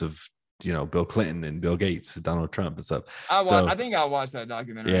transcripts of, you know, Bill Clinton and Bill Gates, Donald Trump and stuff. I think I watched that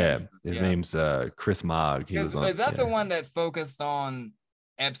documentary. Yeah, his name's Chris Mogg. He was on. Is that the one that focused on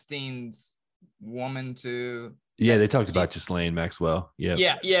Epstein's woman too? Yeah, they talked about Ghislaine Maxwell. Yeah.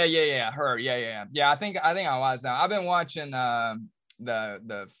 Her. Yeah. I think I watched that. I've been watching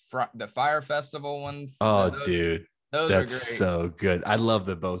the Fire Festival ones. Oh, dude. That's are great. So good. I love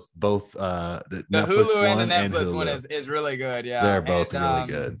the both the Netflix Hulu and the Netflix one is really good. Yeah, they're both really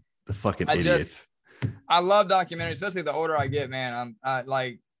good. The fucking idiots. I love documentaries, especially the older I get, man. I'm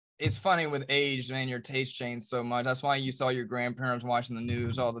like, it's funny with age, man, your taste changes so much. That's why you saw your grandparents watching the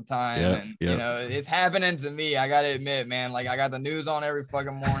news all the time. You know, it's happening to me. I got to admit, man, like I got the news on every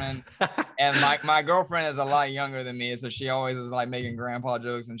fucking morning. And my girlfriend is a lot younger than me. So she always is like making grandpa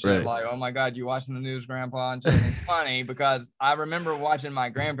jokes and shit. Like, oh my God, you watching the news, grandpa? And it's funny because I remember watching my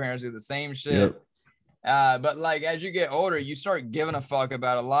grandparents do the same shit. But like as you get older, you start giving a fuck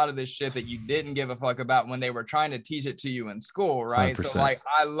about a lot of this shit that you didn't give a fuck about when they were trying to teach it to you in school, right? 100%. So like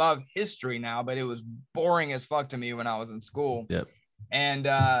I love history now, but it was boring as fuck to me when I was in school. And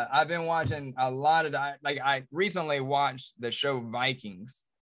I've been watching a lot of I recently watched the show Vikings.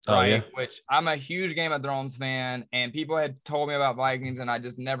 right? Yeah. Which I'm a huge Game of Thrones fan, and people had told me about Vikings, and I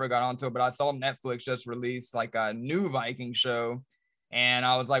just never got onto it. But I saw Netflix just released like a new Viking show, and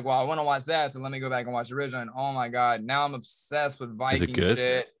I was like, well, I want to watch that, so let me go back and watch the original. And oh my god, now I'm obsessed with Viking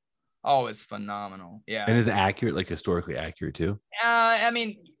shit. Oh, it's phenomenal. Yeah. And is it accurate, like historically accurate too? I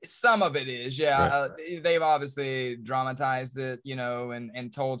mean, some of it is, yeah. Right. They've obviously dramatized it, you know,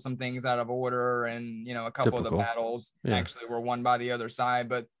 and told some things out of order, and you know, a couple of the battles actually were won by the other side.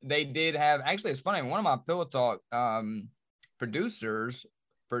 But they did have, actually, it's funny. One of my Pillow Talk producers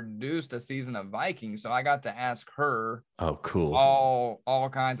produced a season of Vikings, so I got to ask her. Oh, cool. All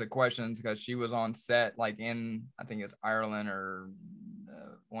kinds of questions, because she was on set, like in, I think it's Ireland or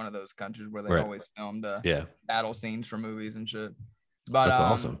one of those countries where they always film the battle scenes for movies and shit. But that's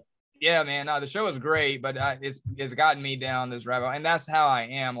awesome. Yeah, man. No, the show is great, but it's gotten me down this rabbit hole, and that's how I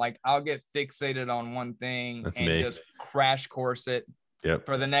am. Like, I'll get fixated on one thing just crash course it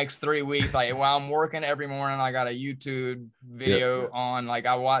for the next 3 weeks. Like, while I'm working every morning, I got a YouTube video on. Like,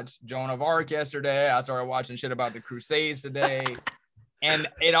 I watched Joan of Arc yesterday. I started watching shit about the Crusades today. And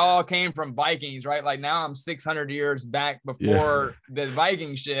it all came from Vikings, right? Like, now I'm 600 years back before the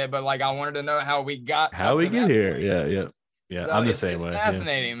Viking shit, but like, I wanted to know how we get here. Yeah. So I'm the same way.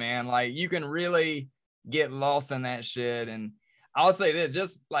 Fascinating, man. Like, you can really get lost in that shit. And I'll say this,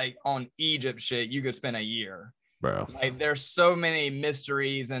 just like on Egypt shit, you could spend a year. Bro, like, there's so many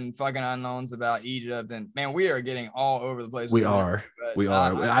mysteries and fucking unknowns about Egypt, and man, we are getting all over the place. We are.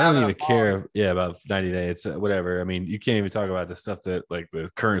 I don't even care. About 90 Day. It's whatever. I mean, you can't even talk about the stuff that, like, the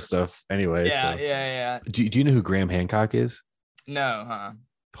current stuff anyway. Yeah. Do you know who Graham Hancock is? No, huh?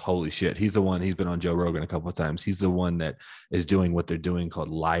 Holy shit. He's the one. He's been on Joe Rogan a couple of times. He's the one that is doing what they're doing called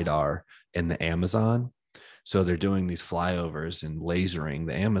LiDAR in the Amazon. So they're doing these flyovers and lasering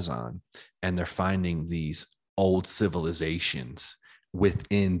the Amazon, and they're finding these old civilizations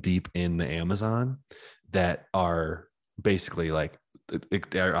deep in the Amazon that are basically like,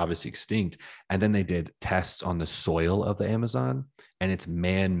 they're obviously extinct. And then they did tests on the soil of the Amazon, and it's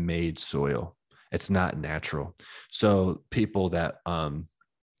man-made soil. It's not natural. So people that, and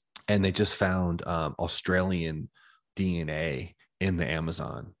they just found Australian DNA in the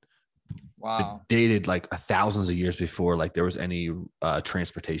Amazon. Wow. It dated like thousands of years before like there was any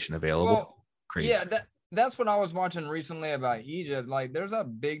transportation available. Well, crazy. Yeah, that's what I was watching recently about Egypt. Like, there's a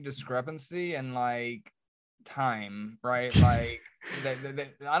big discrepancy in like time, right? Like,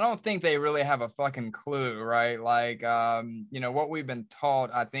 I don't think they really have a fucking clue, right? Like, you know, what we've been taught.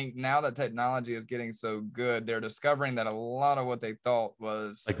 I think now that technology is getting so good, they're discovering that a lot of what they thought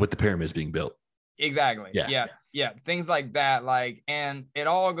was like with the pyramids being built. Exactly. Yeah. Things like that. Like, and it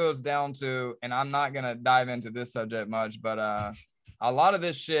all goes down to, and I'm not gonna dive into this subject much, but a lot of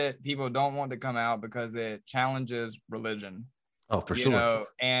this shit people don't want to come out because it challenges religion. Oh, for sure. Know?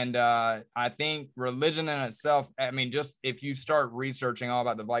 And I think religion in itself, I mean, just if you start researching all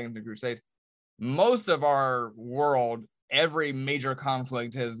about the Vikings and Crusades, most of our world, every major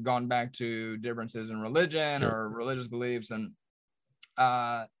conflict has gone back to differences in religion or religious beliefs. And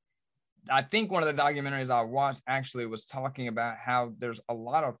I think one of the documentaries I watched actually was talking about how there's a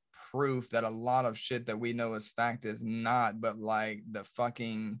lot of proof that a lot of shit that we know as fact is not, but like the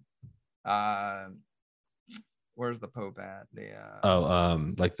fucking where's the Pope at?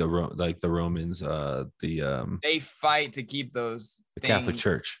 Like the Romans, they fight to keep those the Catholic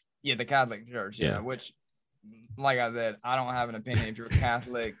Church. Yeah, the Catholic Church. Yeah, which, like I said, I don't have an opinion. If you're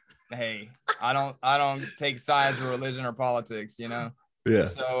Catholic, hey, I don't take sides with religion or politics, you know. Yeah.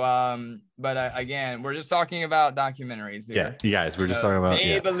 So, but again, we're just talking about documentaries here. Yeah, you guys, we're just talking about.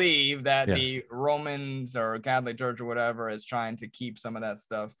 They believe that the Romans or Catholic Church or whatever is trying to keep some of that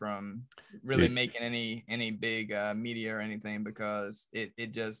stuff from really making any big media or anything, because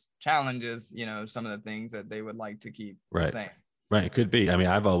it just challenges, you know, some of the things that they would like to keep the same. Right. It could be. I mean,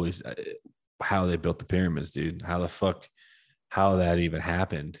 I've always how they built the pyramids, dude. How that even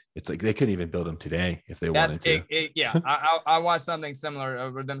happened. It's like they couldn't even build them today if they wanted to. I watched something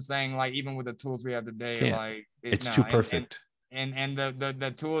similar with them saying, like, even with the tools we have today, like it's too perfect. And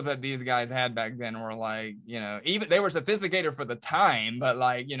the tools that these guys had back then were like, you know, even they were sophisticated for the time, but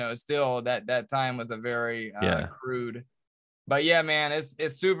like, you know, still that time was a very crude. But yeah, man,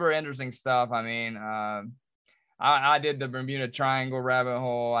 it's super interesting stuff. I mean, I did the Bermuda Triangle rabbit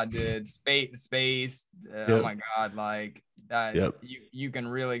hole. I did space. Oh my God. Like, you can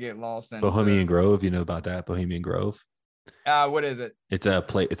really get lost in Bohemian Grove. You know about that? Bohemian Grove. What is it? It's a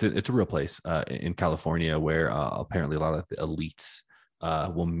place. It's a real place in California where apparently a lot of the elites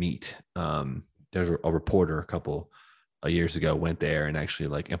will meet. There's a reporter a couple of years ago went there and actually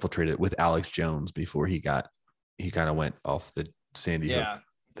like infiltrated with Alex Jones before he kind of went off the Sandy Hook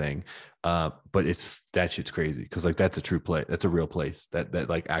thing. But that shit's crazy because like that's a true place. That's a real place that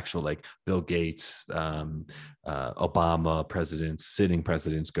like actual like Bill Gates, Obama, sitting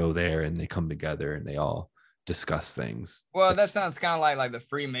presidents go there and they come together and they all discuss things. Well, that sounds kind of like the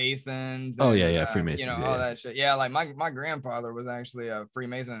Freemasons. And, yeah, Freemasons. All that shit. Yeah, like my grandfather was actually a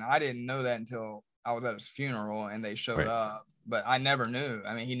Freemason. And I didn't know that until I was at his funeral and they showed up. But I never knew.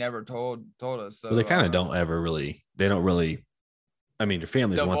 I mean, he never told us. So they kind of don't ever really. They don't really. I mean, your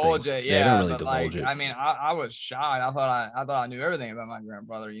family's divulge one thing. It, yeah, they don't really divulge it. I mean, I was shocked. I thought I knew everything about my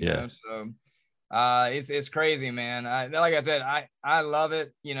grandfather. You know, so it's crazy, man. Like I said, I love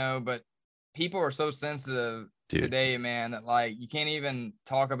it. You know, but people are so sensitive today, man, that like you can't even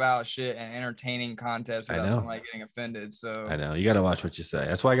talk about shit and entertaining contests without somebody getting offended. So I know you got to watch what you say.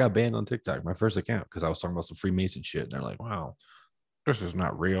 That's why I got banned on TikTok, my first account, because I was talking about some Freemason shit, and they're like, "Wow, this is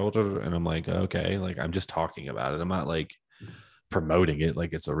not real," and I'm like, "Okay, like I'm just talking about it. I'm not like promoting it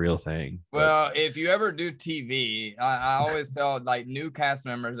like it's a real thing." Well, if you ever do TV, I always tell like new cast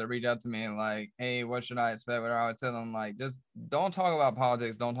members that reach out to me and like, "Hey, what should I expect?" Whatever, I would tell them like, just don't talk about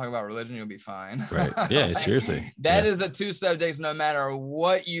politics, don't talk about religion, you'll be fine. Right? Yeah, like, seriously. That is the two subjects. No matter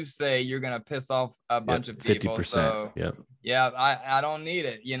what you say, you're gonna piss off a bunch of people. 50%. So, yeah, I don't need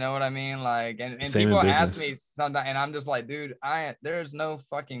it. You know what I mean? Like, and people ask me sometimes, and I'm just like, dude, there's no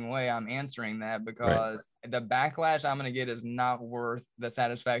fucking way I'm answering that because the backlash I'm gonna get is not worth the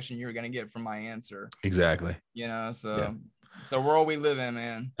satisfaction you're gonna get from my answer. Exactly. You know, so it's the world we live in,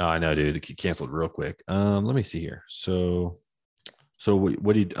 man. Oh, I know, dude. It canceled real quick. Let me see here. So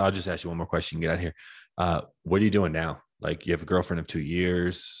what do you? I'll just ask you one more question. Get out of here. What are you doing now? Like, you have a girlfriend of 2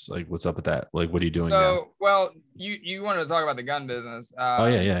 years. Like, what's up with that? Like, what are you doing now? Well, you wanted to talk about the gun business. Oh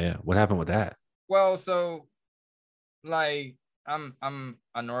yeah. What happened with that? Well, so like I'm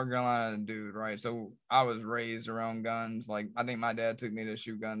a North Carolina dude, right? So I was raised around guns. Like, I think my dad took me to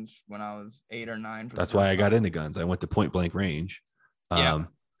shoot guns when I was 8 or 9. That's why I got into guns. I went to point blank range.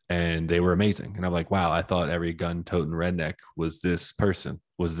 And they were amazing. And I'm like, wow, I thought every gun toting redneck was this person,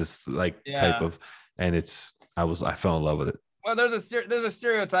 was this like type of, and I fell in love with it. Well, there's a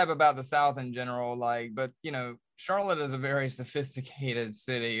stereotype about the South in general, like, but you know, Charlotte is a very sophisticated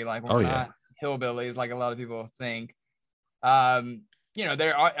city. Like, we're not hillbillies like a lot of people think. You know,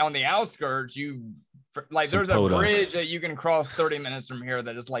 they're on the outskirts. There's a bridge that you can cross 30 minutes from here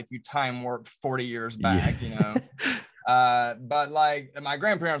that is like you time warped 40 years back, you know. But like my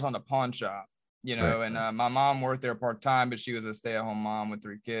grandparents owned a pawn shop, you know, and my mom worked there part-time, but she was a stay-at-home mom with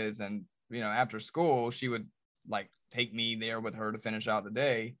 3 kids. And, you know, after school, she would like take me there with her to finish out the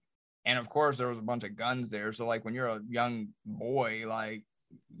day. And of course, there was a bunch of guns there. So like when you're a young boy, like,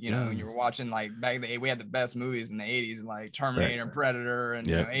 you know, you were watching like back in the day, we had the best movies in the 80s, like Terminator and Predator and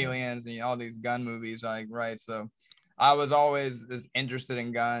you know, Aliens and all these gun movies, like, right. So I was always interested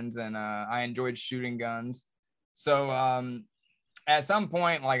in guns, and I enjoyed shooting guns. So at some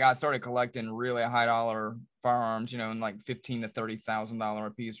point, like, I started collecting really high dollar firearms, you know, in like $15,000 to $30,000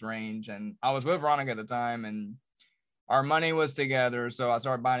 a piece range. And I was with Veronica at the time, and our money was together. So I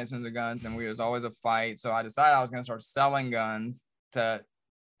started buying tons of guns, and we was always a fight. So I decided I was going to start selling guns to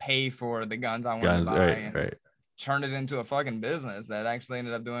pay for the guns I wanted to buy, and turned it into a fucking business that actually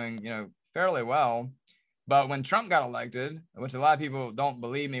ended up doing, you know, fairly well. But when Trump got elected, which a lot of people don't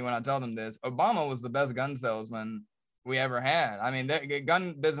believe me when I tell them this, Obama was the best gun salesman we ever had. I mean, the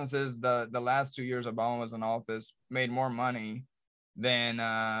gun businesses, the last 2 years Obama was in office, made more money than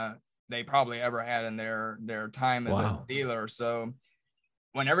they probably ever had in their time as a dealer. So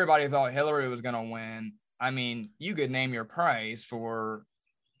when everybody thought Hillary was going to win, I mean, you could name your price for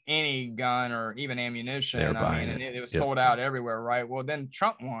any gun or even ammunition. I mean, and it was sold out everywhere, right? Well, then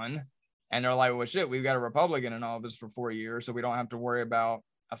Trump won. And they're like, well, shit, we've got a Republican in office for 4 years, so we don't have to worry about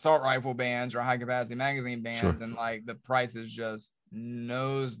assault rifle bans or high capacity magazine bans. Sure. And like the prices just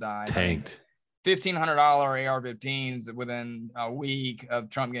nosedive. Tanked. $1,500 AR-15s within a week of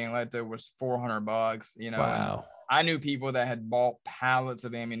Trump getting elected was $400. You know, wow. I knew people that had bought pallets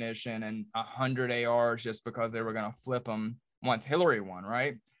of ammunition and 100 ARs just because they were going to flip them once Hillary won,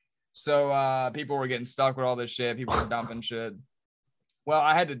 right? So people were getting stuck with all this shit. People were dumping shit. Well,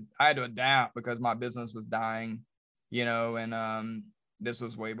 I had to adapt because my business was dying, you know, and this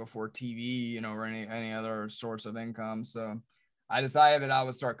was way before TV, you know, or any other source of income. So I decided that I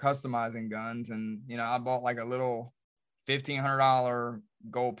would start customizing guns, and you know, I bought like a little $1,500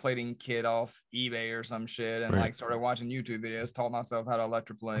 gold plating kit off eBay or some shit, and like started watching YouTube videos, taught myself how to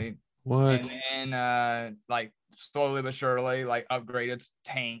electroplate. What? And like slowly but surely, like upgraded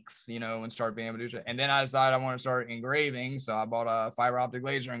tanks, you know, and start being able to do it. And then I decided I want to start engraving. So I bought a fiber optic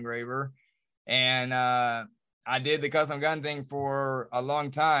laser engraver, and I did the custom gun thing for a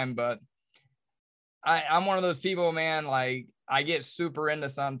long time, but I'm one of those people, man, like I get super into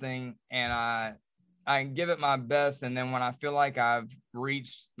something and I give it my best. And then when I feel like I've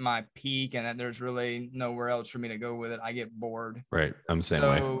reached my peak and that there's really nowhere else for me to go with it, I get bored. Right. I'm the same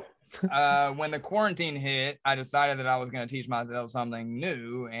way. When the quarantine hit, I decided that I was going to teach myself something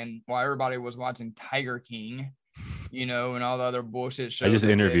new. And while everybody was watching Tiger King, you know, and all the other bullshit shows. I just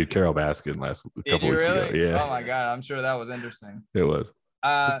interviewed Carole Baskin couple weeks ago. Yeah. Oh my God. I'm sure that was interesting. It was.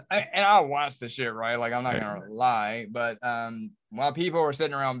 And I watched the shit, right? Like I'm not gonna lie, but while people were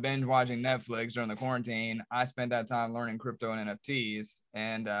sitting around binge watching Netflix during the quarantine, I spent that time learning crypto and NFTs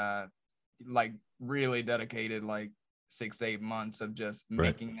and like really dedicated like 6 to 8 months of just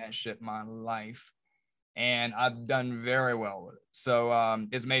making that shit my life. And I've done very well with it. So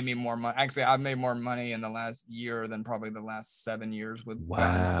it's made me more money. Actually, I've made more money in the last year than probably the last 7 years with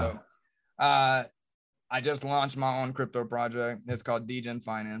wow. So I just launched my own crypto project. It's called Degen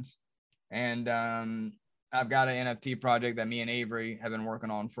Finance. And I've got an NFT project that me and Avery have been working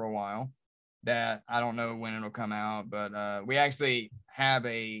on for a while that I don't know when it'll come out, but we actually have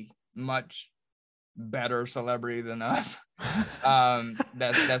a much better celebrity than us.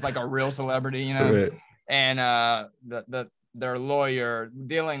 That's like a real celebrity, you know? Right. And their lawyer,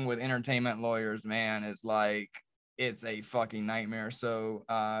 dealing with entertainment lawyers, man, is like, it's a fucking nightmare. So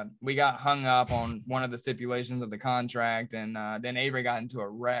we got hung up on one of the stipulations of the contract, and then Avery got into a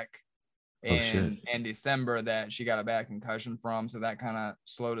wreck in December that she got a bad concussion from. So that kind of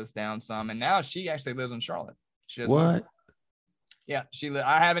slowed us down some. And now she actually lives in Charlotte. She what? Yeah,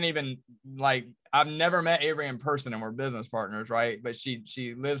 I haven't even I've never met Avery in person, and we're business partners, right? But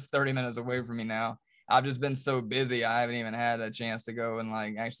she lives 30 minutes away from me now. I've just been so busy, I haven't even had a chance to go and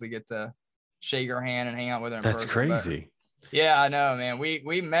like actually get to shake her hand and hang out with her. That's crazy. But, yeah, I know, man.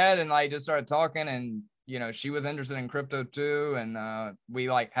 We met and like just started talking, and you know, she was interested in crypto too. And we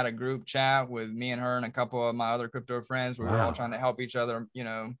like had a group chat with me and her and a couple of my other crypto friends. We were all trying to help each other, you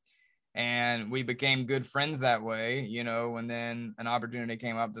know, and we became good friends that way, you know. And then an opportunity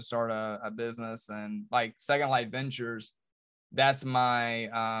came up to start a business, and like Second Life Ventures, that's my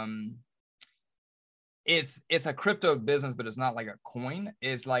it's a crypto business, but it's not like a coin.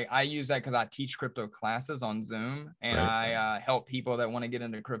 It's like I use that because I teach crypto classes on Zoom, and I help people that want to get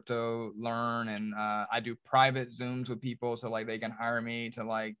into crypto learn. And I do private Zooms with people, so like they can hire me to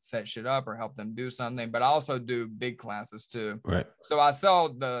like set shit up or help them do something. But I also do big classes too. Right. So I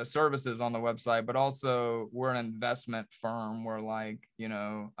sell the services on the website, but also we're an investment firm where like, you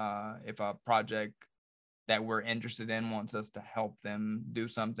know, if a project that we're interested in wants us to help them do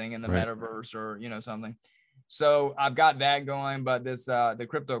something in the metaverse or, you know, something. So I've got that going, but this, the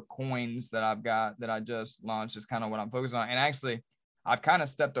crypto coins that I've got that I just launched is kind of what I'm focused on. And actually I've kind of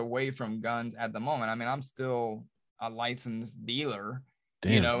stepped away from guns at the moment. I mean, I'm still a licensed dealer,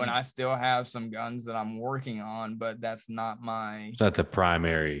 you know, and I still have some guns that I'm working on, but that's not my, it's not the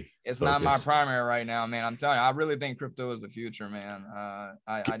primary. It's focus. Not my primary right now, man. I'm telling you, I really think crypto is the future, man.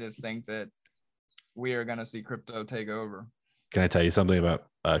 I just think that we are going to see crypto take over. Can I tell you something about,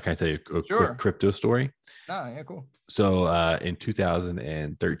 can I tell you a quick crypto story? Oh, yeah, cool. So in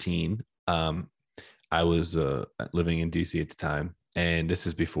 2013, I was living in DC at the time, and this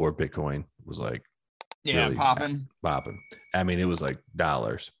is before Bitcoin was like, really popping. I mean, it was like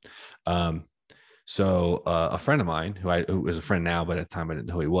dollars. So a friend of mine who is a friend now, but at the time I didn't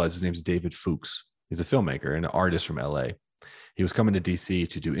know who he was, his name's David Fuchs. He's a filmmaker and an artist from LA. He was coming to DC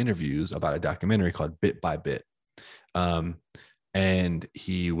to do interviews about a documentary called Bit by Bit. And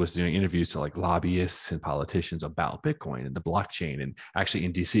he was doing interviews to like lobbyists and politicians about Bitcoin and the blockchain. And actually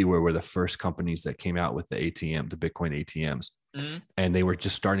in DC, where we're the first companies that came out with the ATM, the Bitcoin ATMs. Mm-hmm. And they were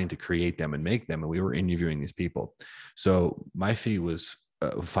just starting to create them and make them. And we were interviewing these people. So my fee was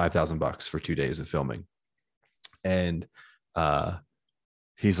 $5,000 for 2 days of filming. And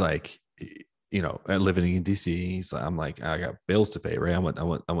he's like, you know, living in DC, he's like, I'm like, I got bills to pay, right? I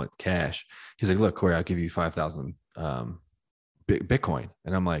want cash. He's like, look, Corey, I'll give you 5,000 Bitcoin.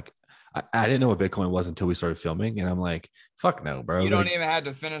 And I'm like, I didn't know what Bitcoin was until we started filming. And I'm like, fuck no, bro. You don't even have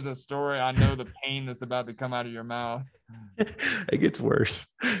to finish the story. I know the pain that's about to come out of your mouth. It gets worse.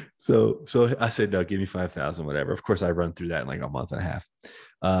 So I said, no, give me 5,000, whatever. Of course, I run through that in like a month and a half.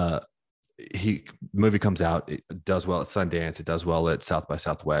 Movie comes out, it does well at Sundance, it does well at South by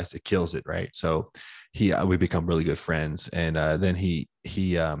Southwest, it kills it, right? So we become really good friends, and then he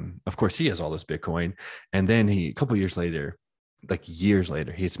of course he has all this Bitcoin, and then a couple years later, like years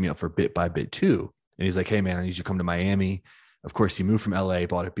later, he hits me up for Bit by Bit 2, and he's like, hey man, I need you to come to Miami. Of course, he moved from LA,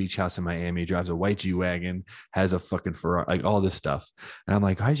 bought a beach house in Miami, drives a white G-Wagon, has a fucking Ferrari, like all this stuff. And I'm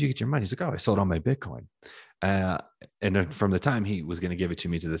like, how did you get your money? He's like, oh, I sold all my Bitcoin. And then from the time he was going to give it to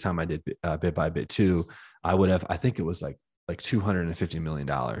me to the time I did Bit by Bit 2, I would have, I think it was like $250 million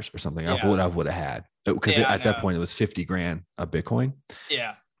or something of what I would have had. Because at that point it was 50 grand a Bitcoin.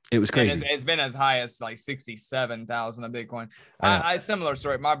 Yeah. It was crazy. It's been as high as like 67,000 a Bitcoin. I similar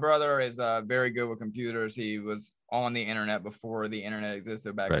story. My brother is very good with computers. He was on the internet before the internet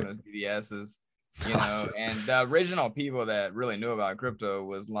existed back when it was BBSs, you know, and the original people that really knew about crypto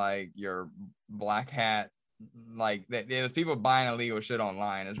was like your black hat, like there was people buying illegal shit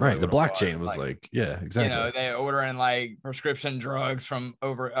online. Is really the blockchain was like, yeah, exactly. You know, they ordering like prescription drugs from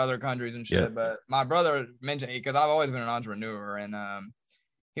over other countries and shit. But my brother mentioned, because I've always been an entrepreneur, and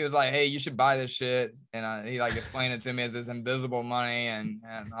he was like, hey, you should buy this shit. And he like explained it to me as this invisible money. And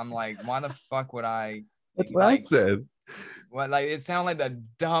I'm like, why the fuck would I? That's what I said. What, like, it sounded like the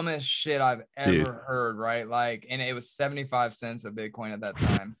dumbest shit I've ever heard, right? Like, and it was 75 cents a Bitcoin at that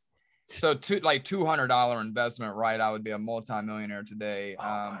time. So $200 investment, right? I would be a multimillionaire today.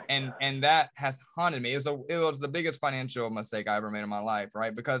 And that has haunted me. It was the biggest financial mistake I ever made in my life,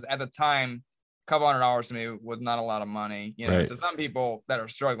 right? Because at the time, couple $100 to me was not a lot of money, you know. To some people that are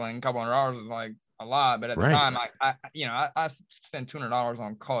struggling, a couple $100 is like a lot, but at the time I spent $200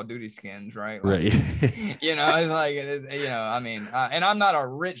 on Call of Duty skins, right? Like, you know, it's like, it is, you know, I mean, and I'm not a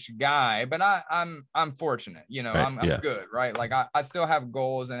rich guy, but I'm fortunate, you know. I'm good, right? Like I still have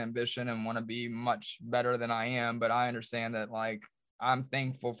goals and ambition and want to be much better than I am, but I understand that, like, I'm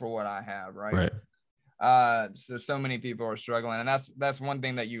thankful for what I have, right? So many people are struggling, and that's one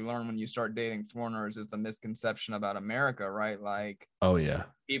thing that you learn when you start dating foreigners is the misconception about America, right? Like,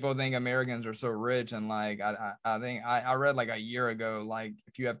 people think Americans are so rich, and like I think I read like a year ago, like,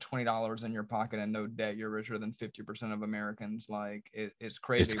 if you have $20 in your pocket and no debt, you're richer than 50% of Americans. Like, it's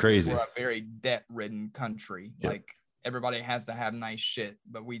crazy. It's crazy. We're a very debt-ridden country. Like, everybody has to have nice shit,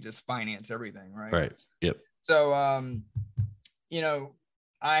 but we just finance everything, right? So you know,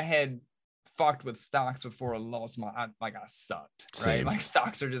 I had fucked with stocks before I lost I sucked. Right? Like,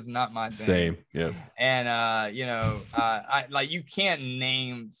 stocks are just not my thing. And you know, I like, you can't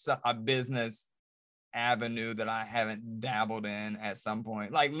name a business avenue that I haven't dabbled in at some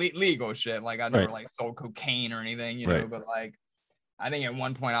point, like legal shit. Like, I never like sold cocaine or anything, you know, but like, I think at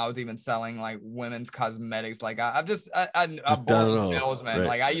one point I was even selling like women's cosmetics. Like, I'm a born salesman.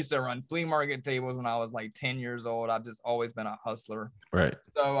 Like, I used to run flea market tables when I was like 10 years old. I've just always been a hustler.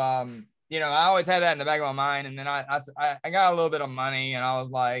 So you know, I always had that in the back of my mind. And then I got a little bit of money, and I was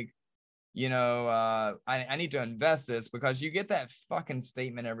like, you know, I need to invest this, because you get that fucking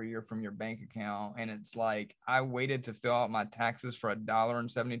statement every year from your bank account. And it's like, I waited to fill out my taxes for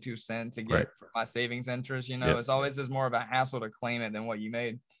 $1.72 to get my savings interest. You know, it's always just more of a hassle to claim it than what you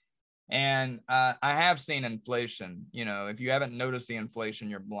made. And I have seen inflation. You know, if you haven't noticed the inflation,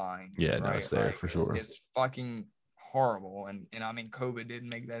 you're blind. No, it's there, like, for sure. It's fucking horrible, and I mean, COVID didn't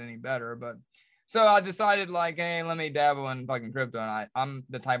make that any better. But so I decided, like, hey, let me dabble in fucking crypto. And I'm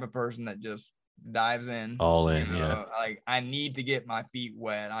the type of person that just dives in all in, you know? Like, I need to get my feet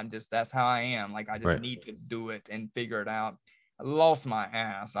wet. That's how I am. Like, I just need to do it and figure it out. I lost my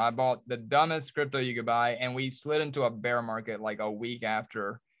ass. I bought the dumbest crypto you could buy, and we slid into a bear market like a week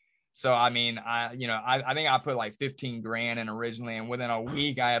after. So, I mean, I think I put like 15 grand in originally, and within a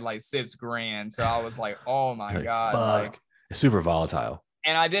week I had like 6 grand. So I was like, oh my God, like, it's super volatile.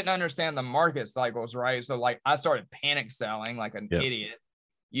 And I didn't understand the market cycles, right? So like, I started panic selling like an idiot,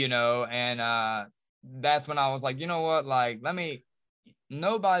 you know, and that's when I was like, you know what, like,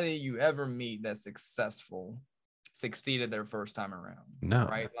 nobody you ever meet that's successful succeeded their first time around. No.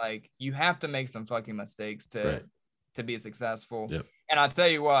 Right? Like, you have to make some fucking mistakes to be successful. And I tell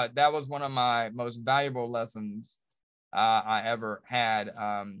you what, that was one of my most valuable lessons I ever had.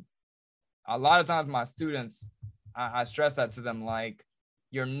 A lot of times my students, I stress that to them, like,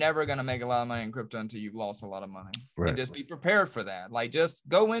 you're never going to make a lot of money in crypto until you've lost a lot of money. And just be prepared for that. Like, just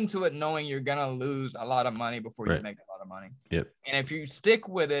go into it knowing you're going to lose a lot of money before you make a lot of money. And if you stick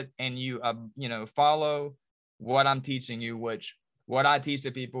with it and you, you know, follow what I'm teaching you, which what I teach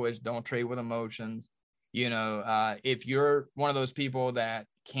to people is don't trade with emotions. You know, if you're one of those people that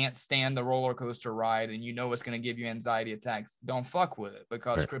can't stand the roller coaster ride and you know it's going to give you anxiety attacks, don't fuck with it,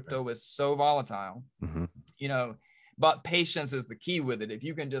 because crypto is so volatile, you know, but patience is the key with it. If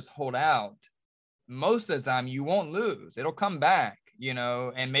you can just hold out, most of the time you won't lose. It'll come back, you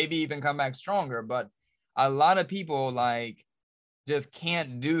know, and maybe even come back stronger. But a lot of people, like, just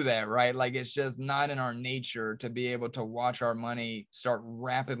can't do that, right? Like, it's just not in our nature to be able to watch our money start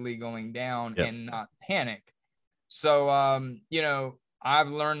rapidly going down and not panic. So, you know, I've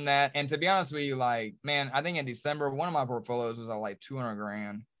learned that. And to be honest with you, like, man, I think in December, one of my portfolios was at like 200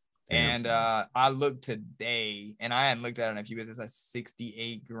 grand. Damn. And I looked today, and I hadn't looked at it in a few years. It's like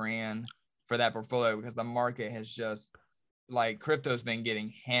 68 grand for that portfolio, because the market has just, like, crypto's been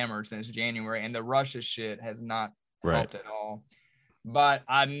getting hammered since January, and the Russia shit has not helped at all. But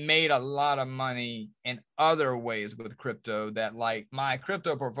I made a lot of money in other ways with crypto, that, like, my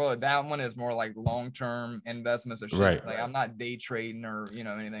crypto portfolio, that one is more like long-term investments or shit. Like, I'm not day trading or, you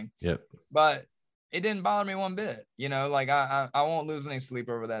know, anything. But it didn't bother me one bit. You know, like, I won't lose any sleep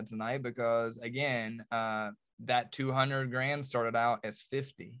over that tonight, because again, that 200 grand started out as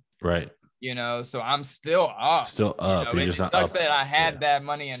 50. You know, so I'm still up. You know, it sucks up. That I had that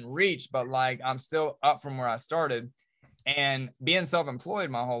money in reach, but, like, I'm still up from where I started. And being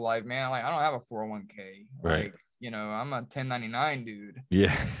self-employed my whole life, man, like, I don't have a 401k. Like, you know, I'm a 1099 dude.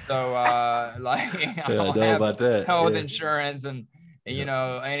 So, like, I don't have about that. Health insurance and, you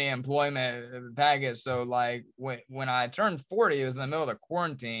know, any employment package. So, like, when I turned 40, it was in the middle of the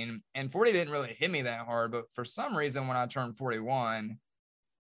quarantine, and 40 didn't really hit me that hard. But for some reason, when I turned 41,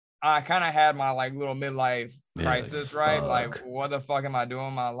 I kind of had my, like, little midlife crisis, right? Like, what the fuck am I doing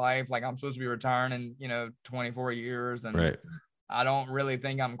in my life? Like, I'm supposed to be retiring in, you know, 24 years. And I don't really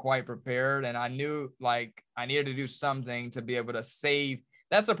think I'm quite prepared. And I knew, like, I needed to do something to be able to save.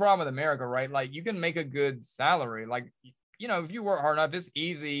 That's the problem with America, right? Like, you can make a good salary. Like, you know, if you work hard enough, it's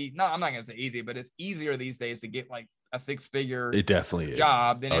easy. No, I'm not going to say easy, but it's easier these days to get, like, a 6-figure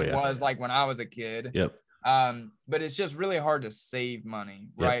job than it was, like, when I was a kid. But it's just really hard to save money,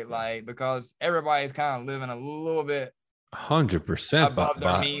 right? Like, because everybody's kind of living a little bit 100% above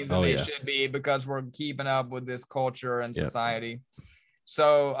their means than they should be, because we're keeping up with this culture and society.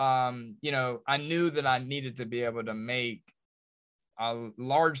 So, you know, I knew that I needed to be able to make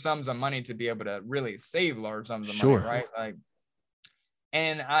large sums of money to be able to really save large sums of money, right? Like,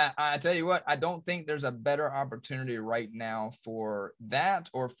 and I tell you what, I don't think there's a better opportunity right now for that,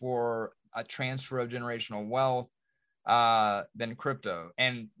 or for a transfer of generational wealth, than crypto.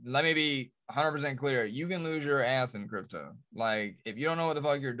 And let me be 100% clear. You can lose your ass in crypto. Like, if you don't know what the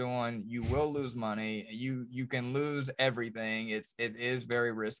fuck you're doing, you will lose money. You can lose everything. It is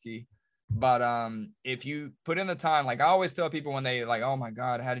very risky. But if you put in the time, like, I always tell people when they, like, oh my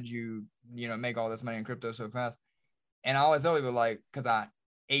God, how did you know, make all this money in crypto so fast? And I always tell people, like, because I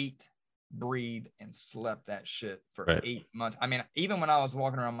ate, breathed, and slept that shit for 8 months. I mean, even when I was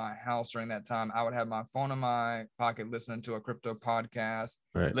walking around my house during that time, I would have my phone in my pocket, listening to a crypto podcast,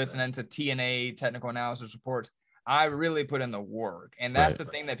 listening to TNA, technical analysis reports. I really put in the work. And that's the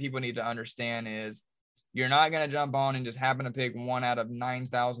thing that people need to understand is, you're not going to jump on and just happen to pick one out of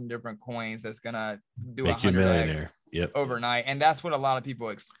 9,000 different coins that's going to do 100x overnight. And that's what a lot of people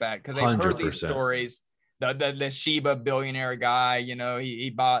expect, because they've heard these stories. The Shiba billionaire guy, you know,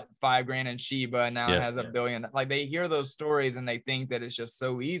 he bought $5 grand in Shiba and now has $1 billion. Like, they hear those stories and they think that it's just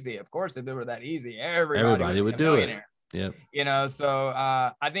so easy. Of course, if it were that easy, everybody would do it. You know, so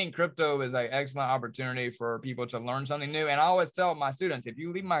I think crypto is an excellent opportunity for people to learn something new. And I always tell my students, if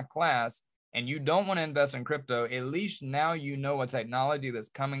you leave my class and you don't want to invest in crypto, at least now you know a technology that's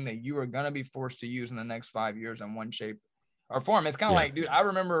coming that you are going to be forced to use in the next 5 years in one shape or form. It's kind of like, dude, I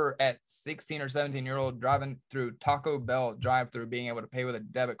remember at 16 or 17-year-old driving through Taco Bell drive-through, being able to pay with a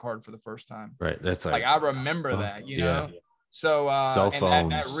debit card for the first time. That's like I remember that, you know? So cell phones,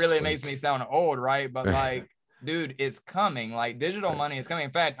 and that really makes me sound old, right? But like, dude, it's coming. Like, digital money is coming.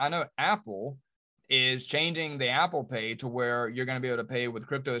 In fact, I know Apple is changing the Apple Pay to where you're going to be able to pay with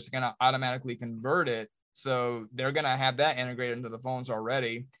crypto. It's going to automatically convert it. So they're going to have that integrated into the phones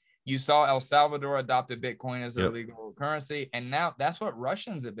already. You saw El Salvador adopted Bitcoin as their legal currency. And now that's what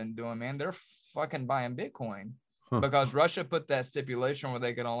Russians have been doing, man. They're fucking buying Bitcoin because Russia put that stipulation where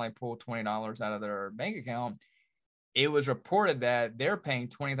they could only pull $20 out of their bank account. It was reported that they're paying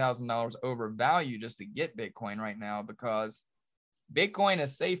 $20,000 over value just to get Bitcoin right now, because Bitcoin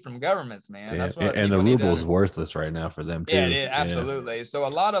is safe from governments, man. That's what, and the ruble's worthless right now for them too. Yeah, absolutely. So a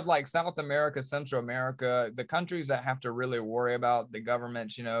lot of like South America, Central America, the countries that have to really worry about the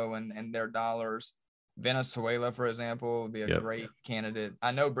governments, you know, and their dollars. Venezuela, for example, would be a great candidate.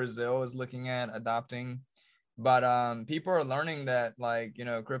 I know Brazil is looking at adopting, but people are learning that, like, you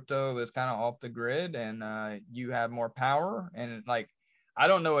know, crypto is kind of off the grid, and you have more power. And like, I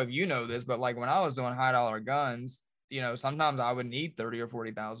don't know if you know this, but like when I was doing high dollar guns, you know, sometimes I would need $30,000 or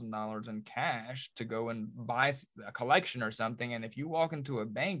 $40,000 in cash to go and buy a collection or something. And if you walk into a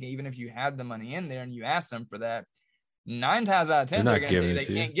bank, even if you had the money in there and you ask them for that, 9 times out of 10, they're going to say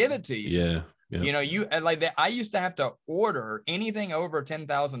they can't give it to you. Yep. You know, you like that. I used to have to order anything over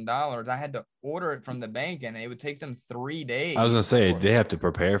 $10,000. I had to order it from the bank, and it would take them 3 days. I was gonna say they have to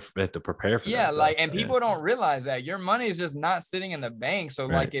prepare. They have to prepare for yeah, that like, stuff. and people don't realize that your money is just not sitting in the bank. So,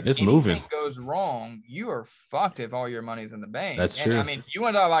 Right. like, if it's anything moving. goes wrong, you are fucked if all your money's in the bank. That's and true. I mean, you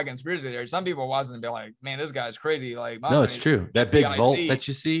want to talk about conspiracy theory? Some people watching and be like, "Man, this guy's crazy." Like, no, it's true. That big FDIC. vault that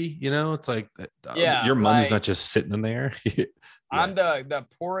you see, you know, it's like, yeah, your money's not just sitting in there. Yeah. I'm the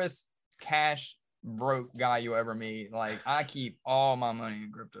poorest cash broke guy you ever meet. Like, I keep all my money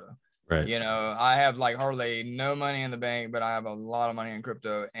in crypto. Right. You know, I have like hardly no money in the bank, but I have a lot of money in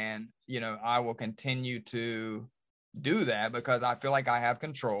crypto. And, you know, I will continue to do that because I feel like I have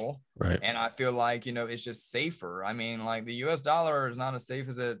control. Right. And I feel like, you know, it's just safer. I mean, like, the US dollar is not as safe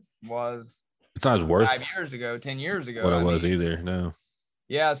as it was. It's not as worth 5 years ago, 10 years ago. What it was either. No.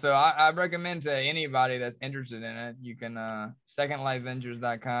 Yeah, so I recommend to anybody that's interested in it, you can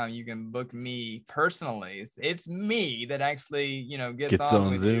secondlifeventures.com. You can book me personally. It's me that actually, you know, gets on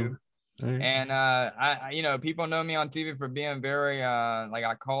with Zoom. You. Right. And I you know, people know me on TV for being very like,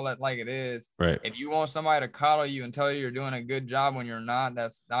 I call it like it is. Right. If you want somebody to coddle you and tell you you're doing a good job when you're not,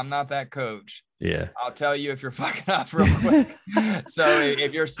 I'm not that coach. Yeah. I'll tell you if you're fucking up real quick. So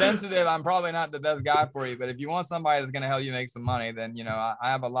if you're sensitive, I'm probably not the best guy for you. But if you want somebody that's going to help you make some money, then, you know,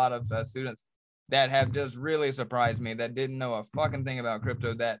 I have a lot of students that have just really surprised me that didn't know a fucking thing about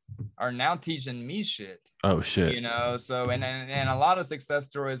crypto that are now teaching me shit. Oh, shit. You know, so and a lot of success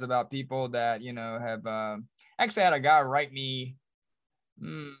stories about people that, you know, have actually had a guy write me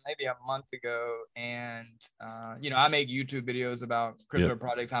maybe a month ago. And, you know, I make YouTube videos about crypto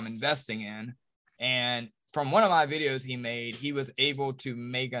projects I'm investing in. And from one of my videos he made, he was able to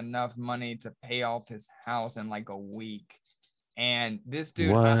make enough money to pay off his house in like a week. And this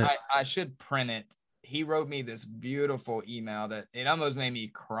dude, I should print it. He wrote me this beautiful email that it almost made me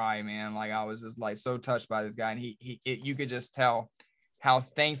cry, man. Like, I was just like so touched by this guy. And you could just tell how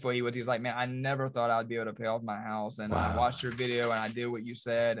thankful he was. He was like, man, I never thought I'd be able to pay off my house. And I watched your video and I did what you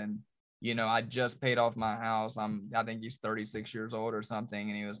said. And, you know, I just paid off my house. I think he's 36 years old or something.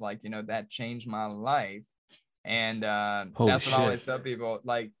 And he was like, you know, that changed my life. And that's what I always tell people.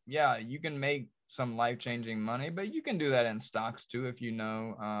 Like, yeah, you can make some life-changing money, but you can do that in stocks too if you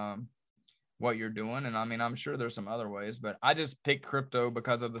know what you're doing. And I mean, I'm sure there's some other ways, but I just picked crypto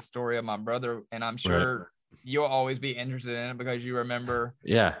because of the story of my brother. And I'm sure you'll always be interested in it because you remember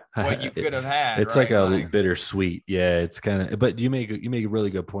what you could have had. It's right? like bittersweet. Yeah, it's kind of, but you make really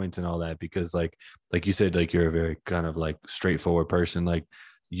good points and all that, because like you said, like, you're a very kind of like straightforward person. Like,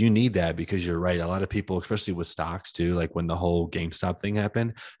 you need that because you're right. A lot of people, especially with stocks too, like when the whole GameStop thing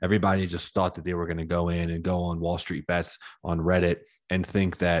happened, everybody just thought that they were going to go in and go on Wall Street Bets on Reddit and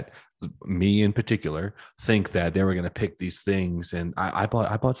think that, me in particular, think that they were going to pick these things. And I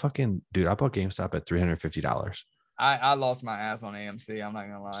bought GameStop at $350. I lost my ass on AMC. I'm not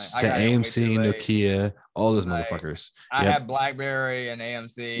gonna lie. I got AMC, Nokia, all those motherfuckers. I had BlackBerry and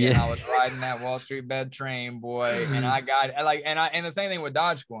AMC, and I was riding that Wall Street Bet train, boy. And I got and the same thing with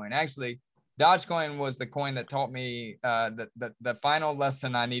Dogecoin. Actually, Dogecoin was the coin that taught me the final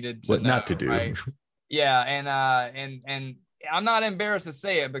lesson I needed to know, not to do. Right? Yeah, and I'm not embarrassed to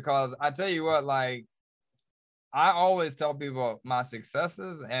say it, because I tell you what, like, I always tell people my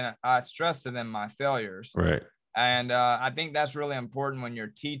successes and I stress to them my failures. Right. And I think that's really important when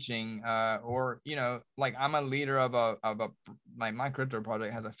you're teaching, or, you know, like, I'm a leader of a like, my crypto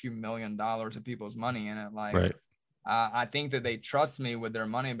project has a few $1 million of people's money in it. Like, I think that they trust me with their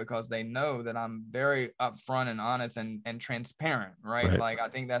money because they know that I'm very upfront and honest and transparent. Right. Like, I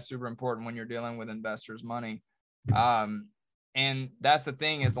think that's super important when you're dealing with investors' money. And that's the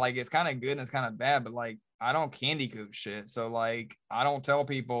thing, is like, it's kind of good and it's kind of bad, but like, I don't candy coat shit. So like, I don't tell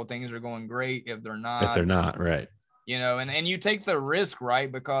people things are going great if they're not. Right. You know, and you take the risk,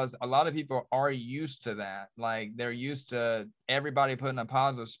 right? Because a lot of people are used to that. Like, they're used to everybody putting a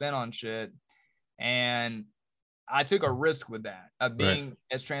positive spin on shit. And I took a risk with that, of being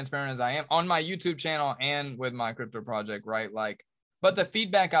as transparent as I am on my YouTube channel and with my crypto project, right? Like, but the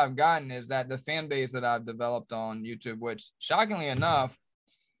feedback I've gotten is that the fan base that I've developed on YouTube, which shockingly enough,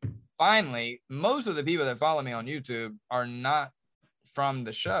 finally, most of the people that follow me on YouTube are not from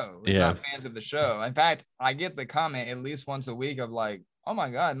the show. It's not fans of the show. In fact, I get the comment at least once a week of like, oh my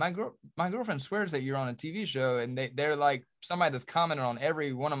God, my girlfriend swears that you're on a TV show. And they're like, somebody that's commented on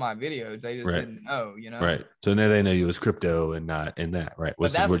every one of my videos. They just didn't know, you know? Right. So now they know you was crypto and not in that, right?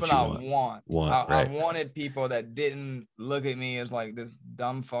 But that's what I want. I wanted people that didn't look at me as like this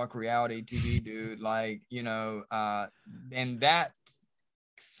dumb fuck reality TV dude. Like, you know, and that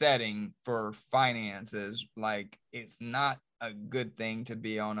setting for finances, like, it's not a good thing to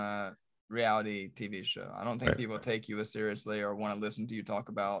be on a reality TV show. I don't think people take you as seriously or want to listen to you talk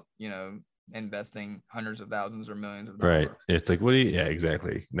about, investing hundreds of thousands or millions of dollars. Right. It's like, what do you, yeah,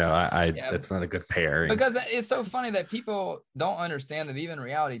 exactly. No, that's not a good pairing. Because it's so funny that people don't understand that even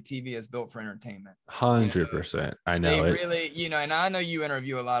reality TV is built for entertainment. 100%. I know they really, and I know you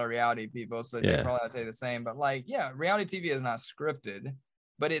interview a lot of reality people, so they probably say the same, but reality TV is not scripted,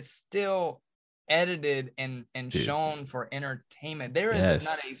 but it's still edited and shown for entertainment. There is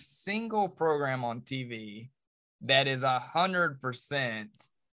not a single program on TV that is 100%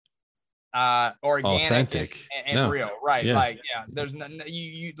 organic, authentic, and real, right? There's no,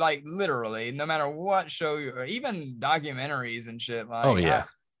 you like literally no matter what show or even documentaries and shit,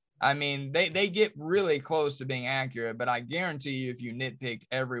 I mean, they get really close to being accurate, but I guarantee you, if you nitpick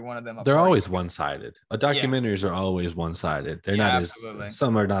every one of them, they're always one-sided. Documentaries are always one-sided. They're not absolutely.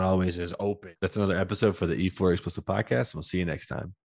 Some are not always as open. That's another episode for the E4 Explicit Podcast. We'll see you next time.